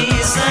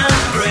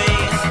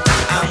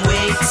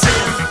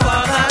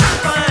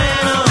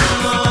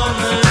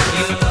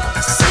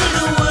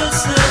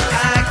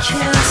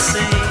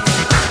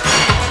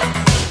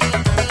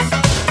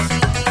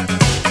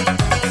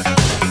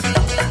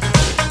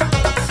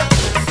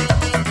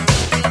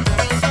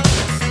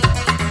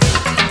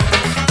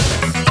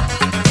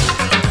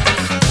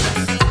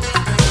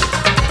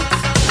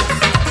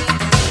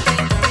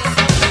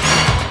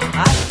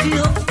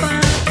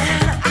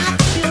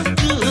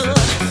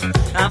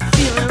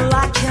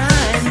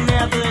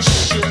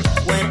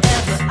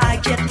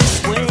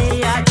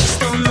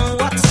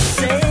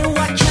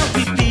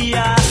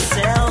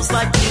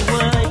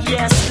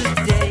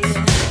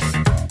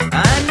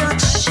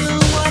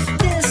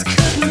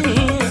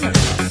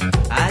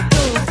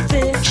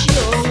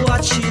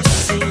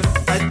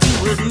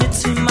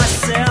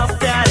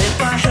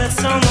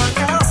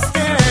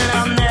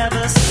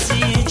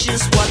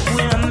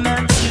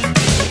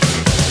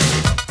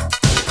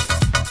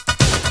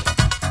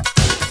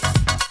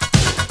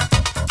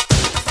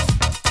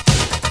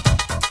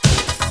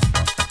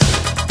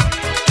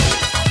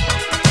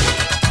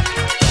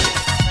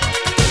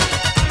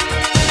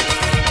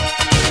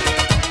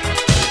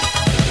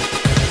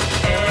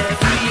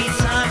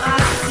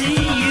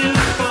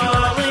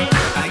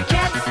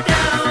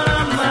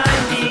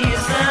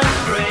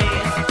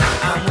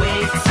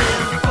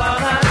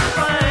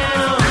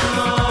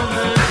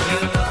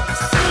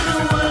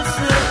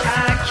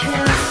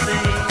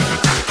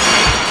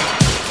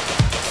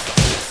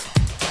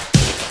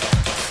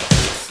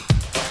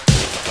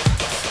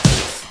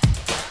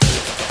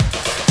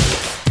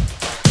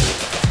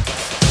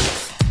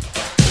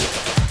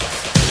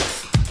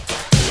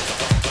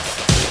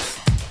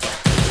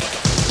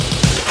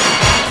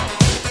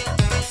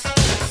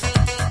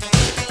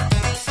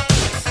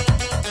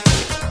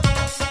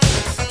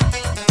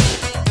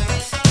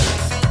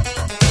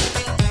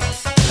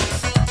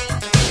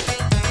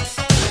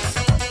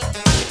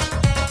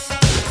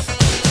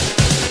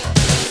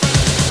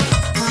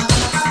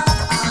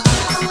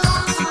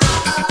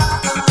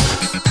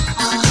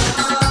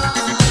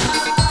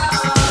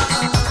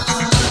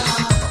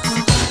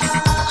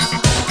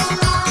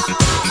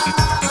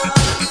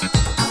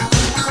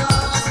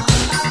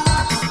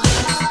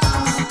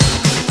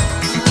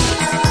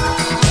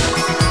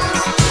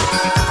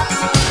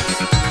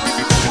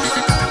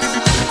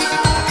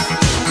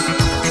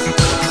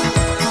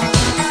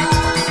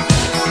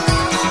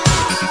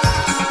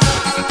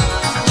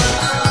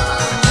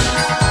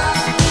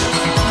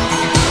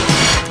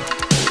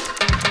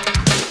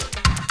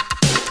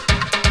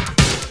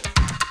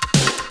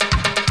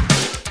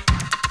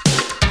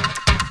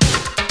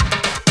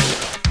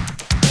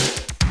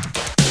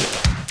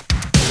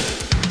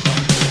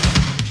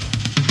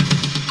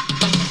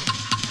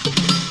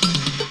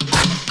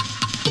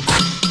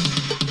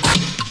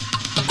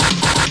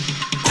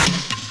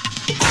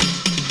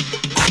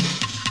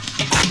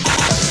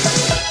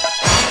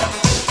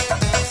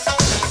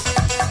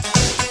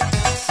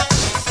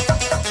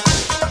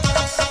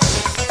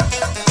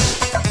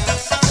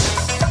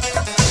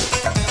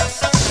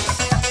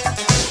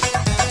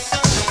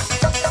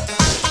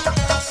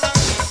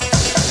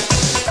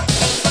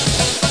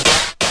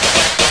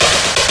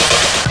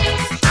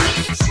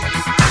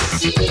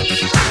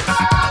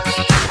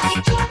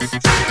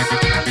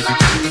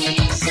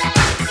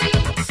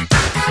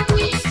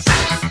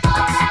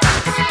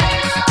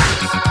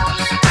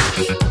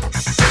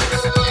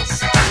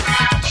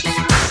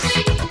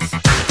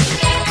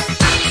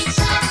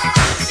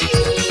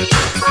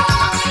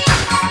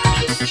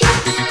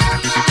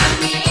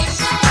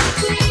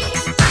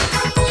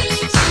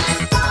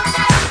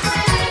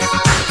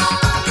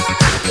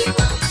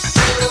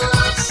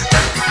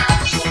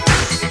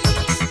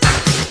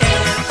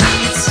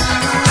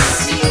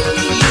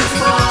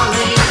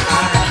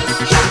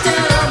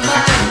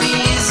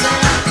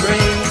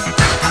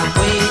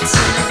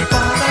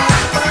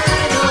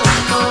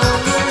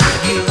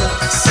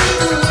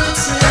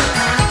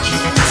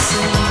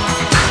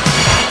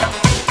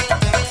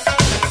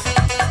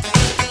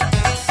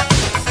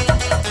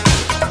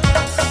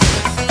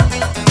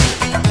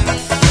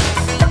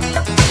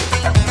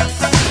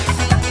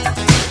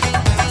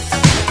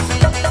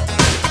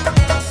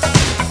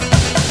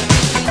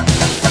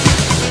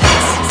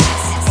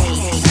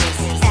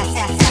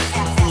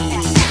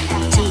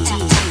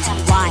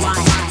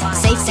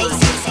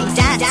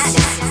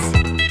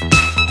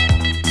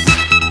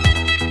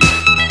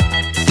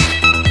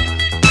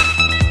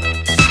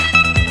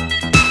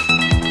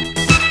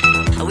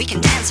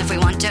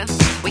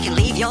we can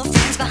leave your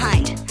friends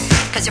behind.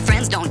 Cause your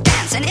friends don't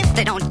dance, and if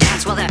they don't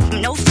dance, well,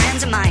 they're no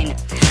friends of mine.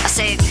 I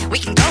say, we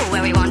can go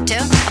where we want to,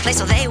 a place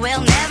where they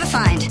will never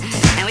find.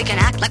 And we can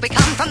act like we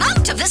come from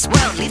out of this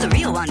world, leave the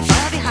real one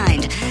far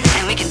behind.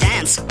 And we can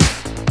dance.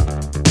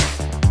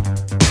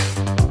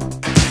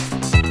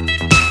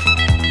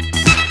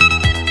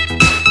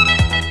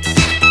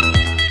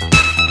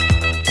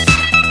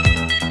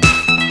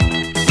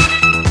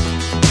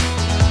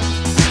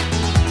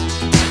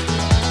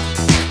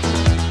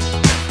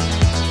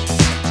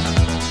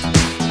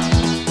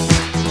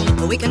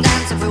 We can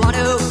dance if we want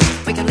to,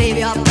 we can leave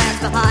your friends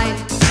behind.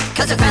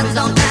 Cause your friends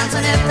don't dance,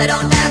 and if they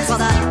don't dance, well,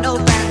 they're no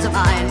friends of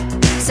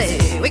mine.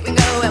 Say, we can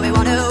go where we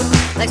want to,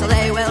 places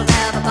they will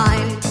never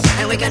find.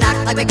 And we can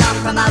act like we come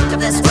from out of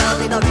this world,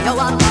 leave the real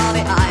one far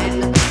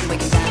behind. We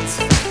can dance.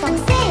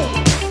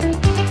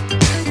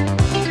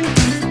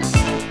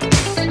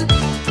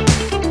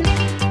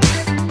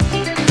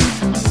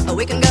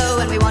 We can go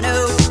when we want to,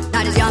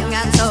 night is young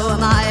and so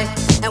am I.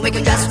 And we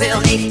can dress real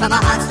neat from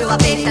our hands to our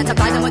feet and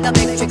surprise them with a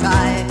victory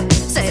cry.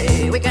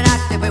 Say, we can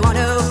act if we want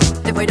to,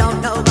 if we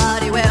don't,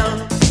 nobody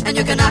will. And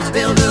you can act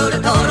real rude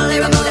and totally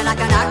removed, and I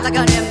can act like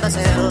an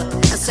imbecile.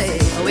 And say,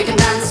 we can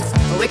dance,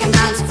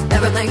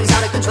 everything's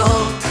out of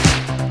control.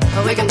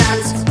 We can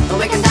dance,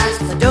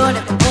 we're doing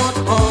it from pole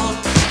to pole.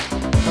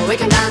 We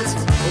can dance,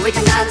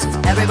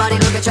 everybody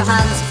look at your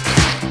hands.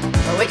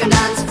 We can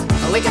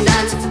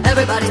dance,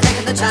 everybody's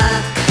taking the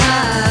chance.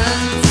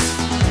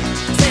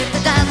 Safe to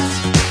dance,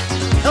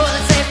 oh,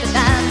 it's safe to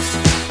dance.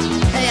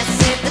 Yes, it's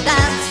safe to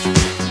dance.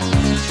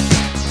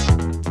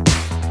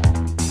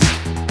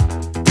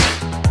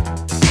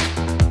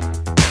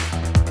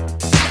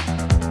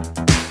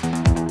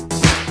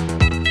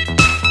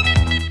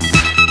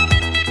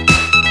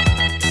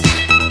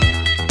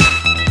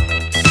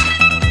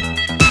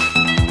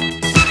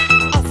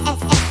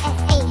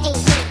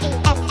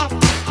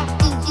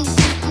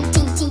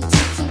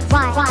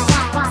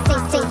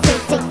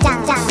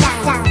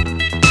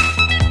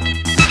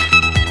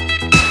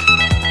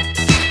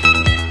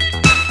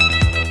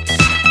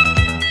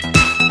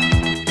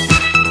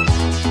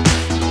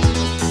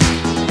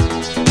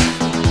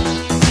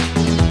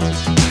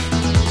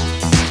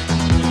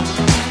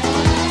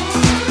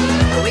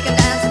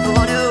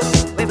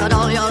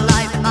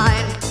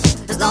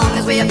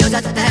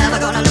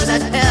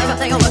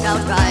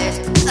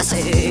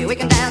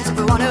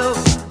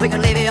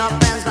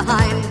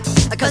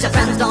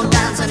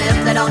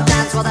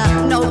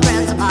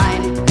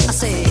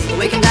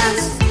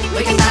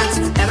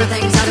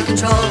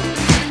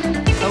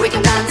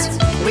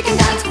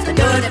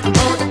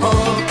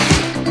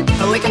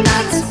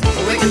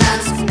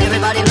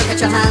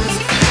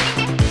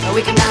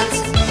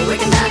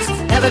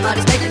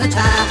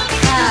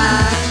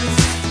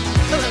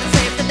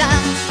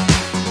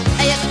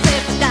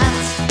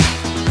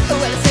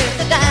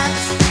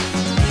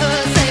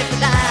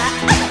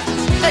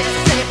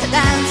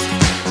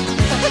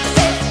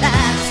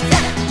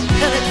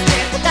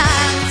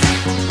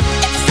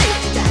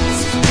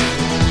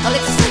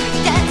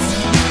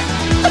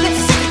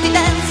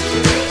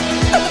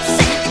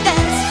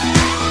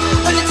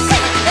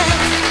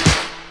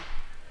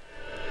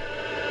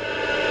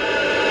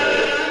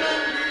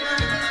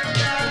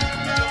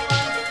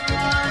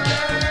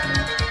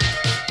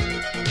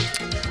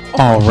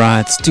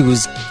 Alright, Stu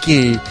is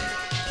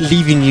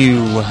leaving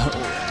you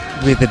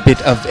with a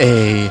bit of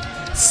a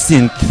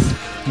synth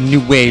new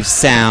wave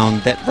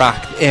sound that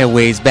rocked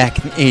airways back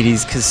in the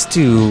 80s, because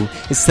Stu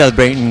is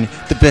celebrating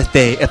the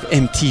birthday of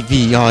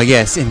MTV. Oh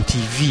yes,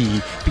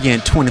 MTV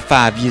began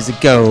 25 years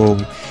ago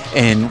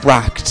and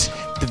rocked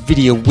the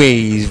video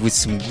waves with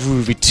some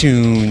groovy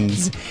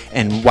tunes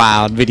and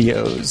wild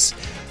videos.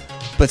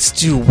 But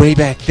Stu, way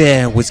back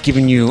there, was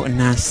giving you a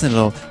nice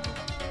little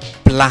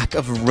block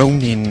of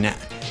Ronin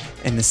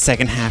in the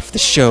second half of the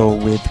show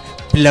with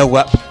Blow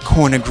Up,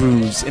 Corner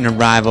Grooves, and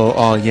Arrival.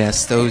 Oh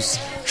yes, those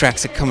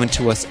tracks are coming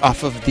to us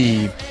off of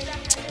the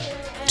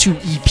 2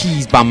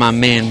 EPs by my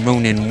man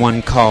Ronin,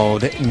 one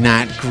called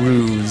Night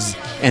Grooves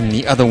and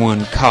the other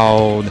one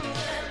called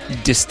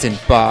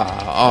Distant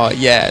Bar. Oh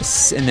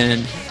yes, and then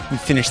we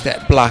finished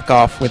that block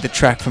off with a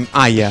track from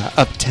Aya,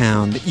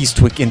 Uptown, the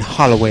Eastwick and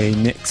Hollway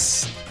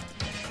mix.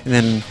 And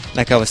then,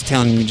 like I was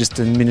telling you just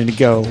a minute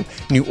ago,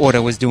 New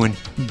Order was doing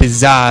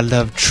Bizzare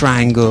Love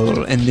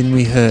Triangle, and then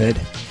we heard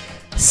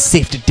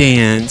Safe to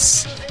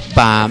Dance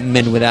by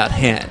Men Without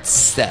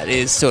Hats. That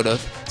is sort of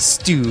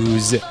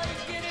Stu's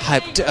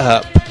hyped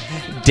up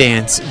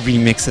dance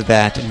remix of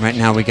that. And right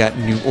now we got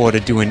New Order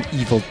doing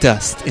Evil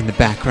Dust in the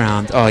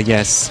background. Oh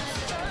yes,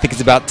 I think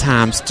it's about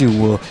time Stu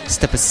will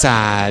step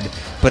aside.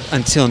 But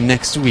until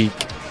next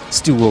week,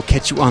 Stu will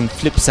catch you on the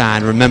flip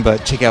side. Remember,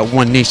 check out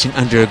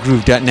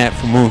OneNationUnderAGroove.net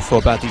for more info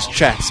about these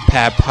tracks,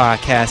 Pab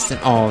Podcast, and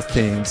all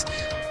things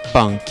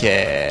funky.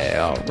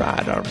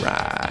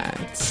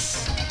 Alright.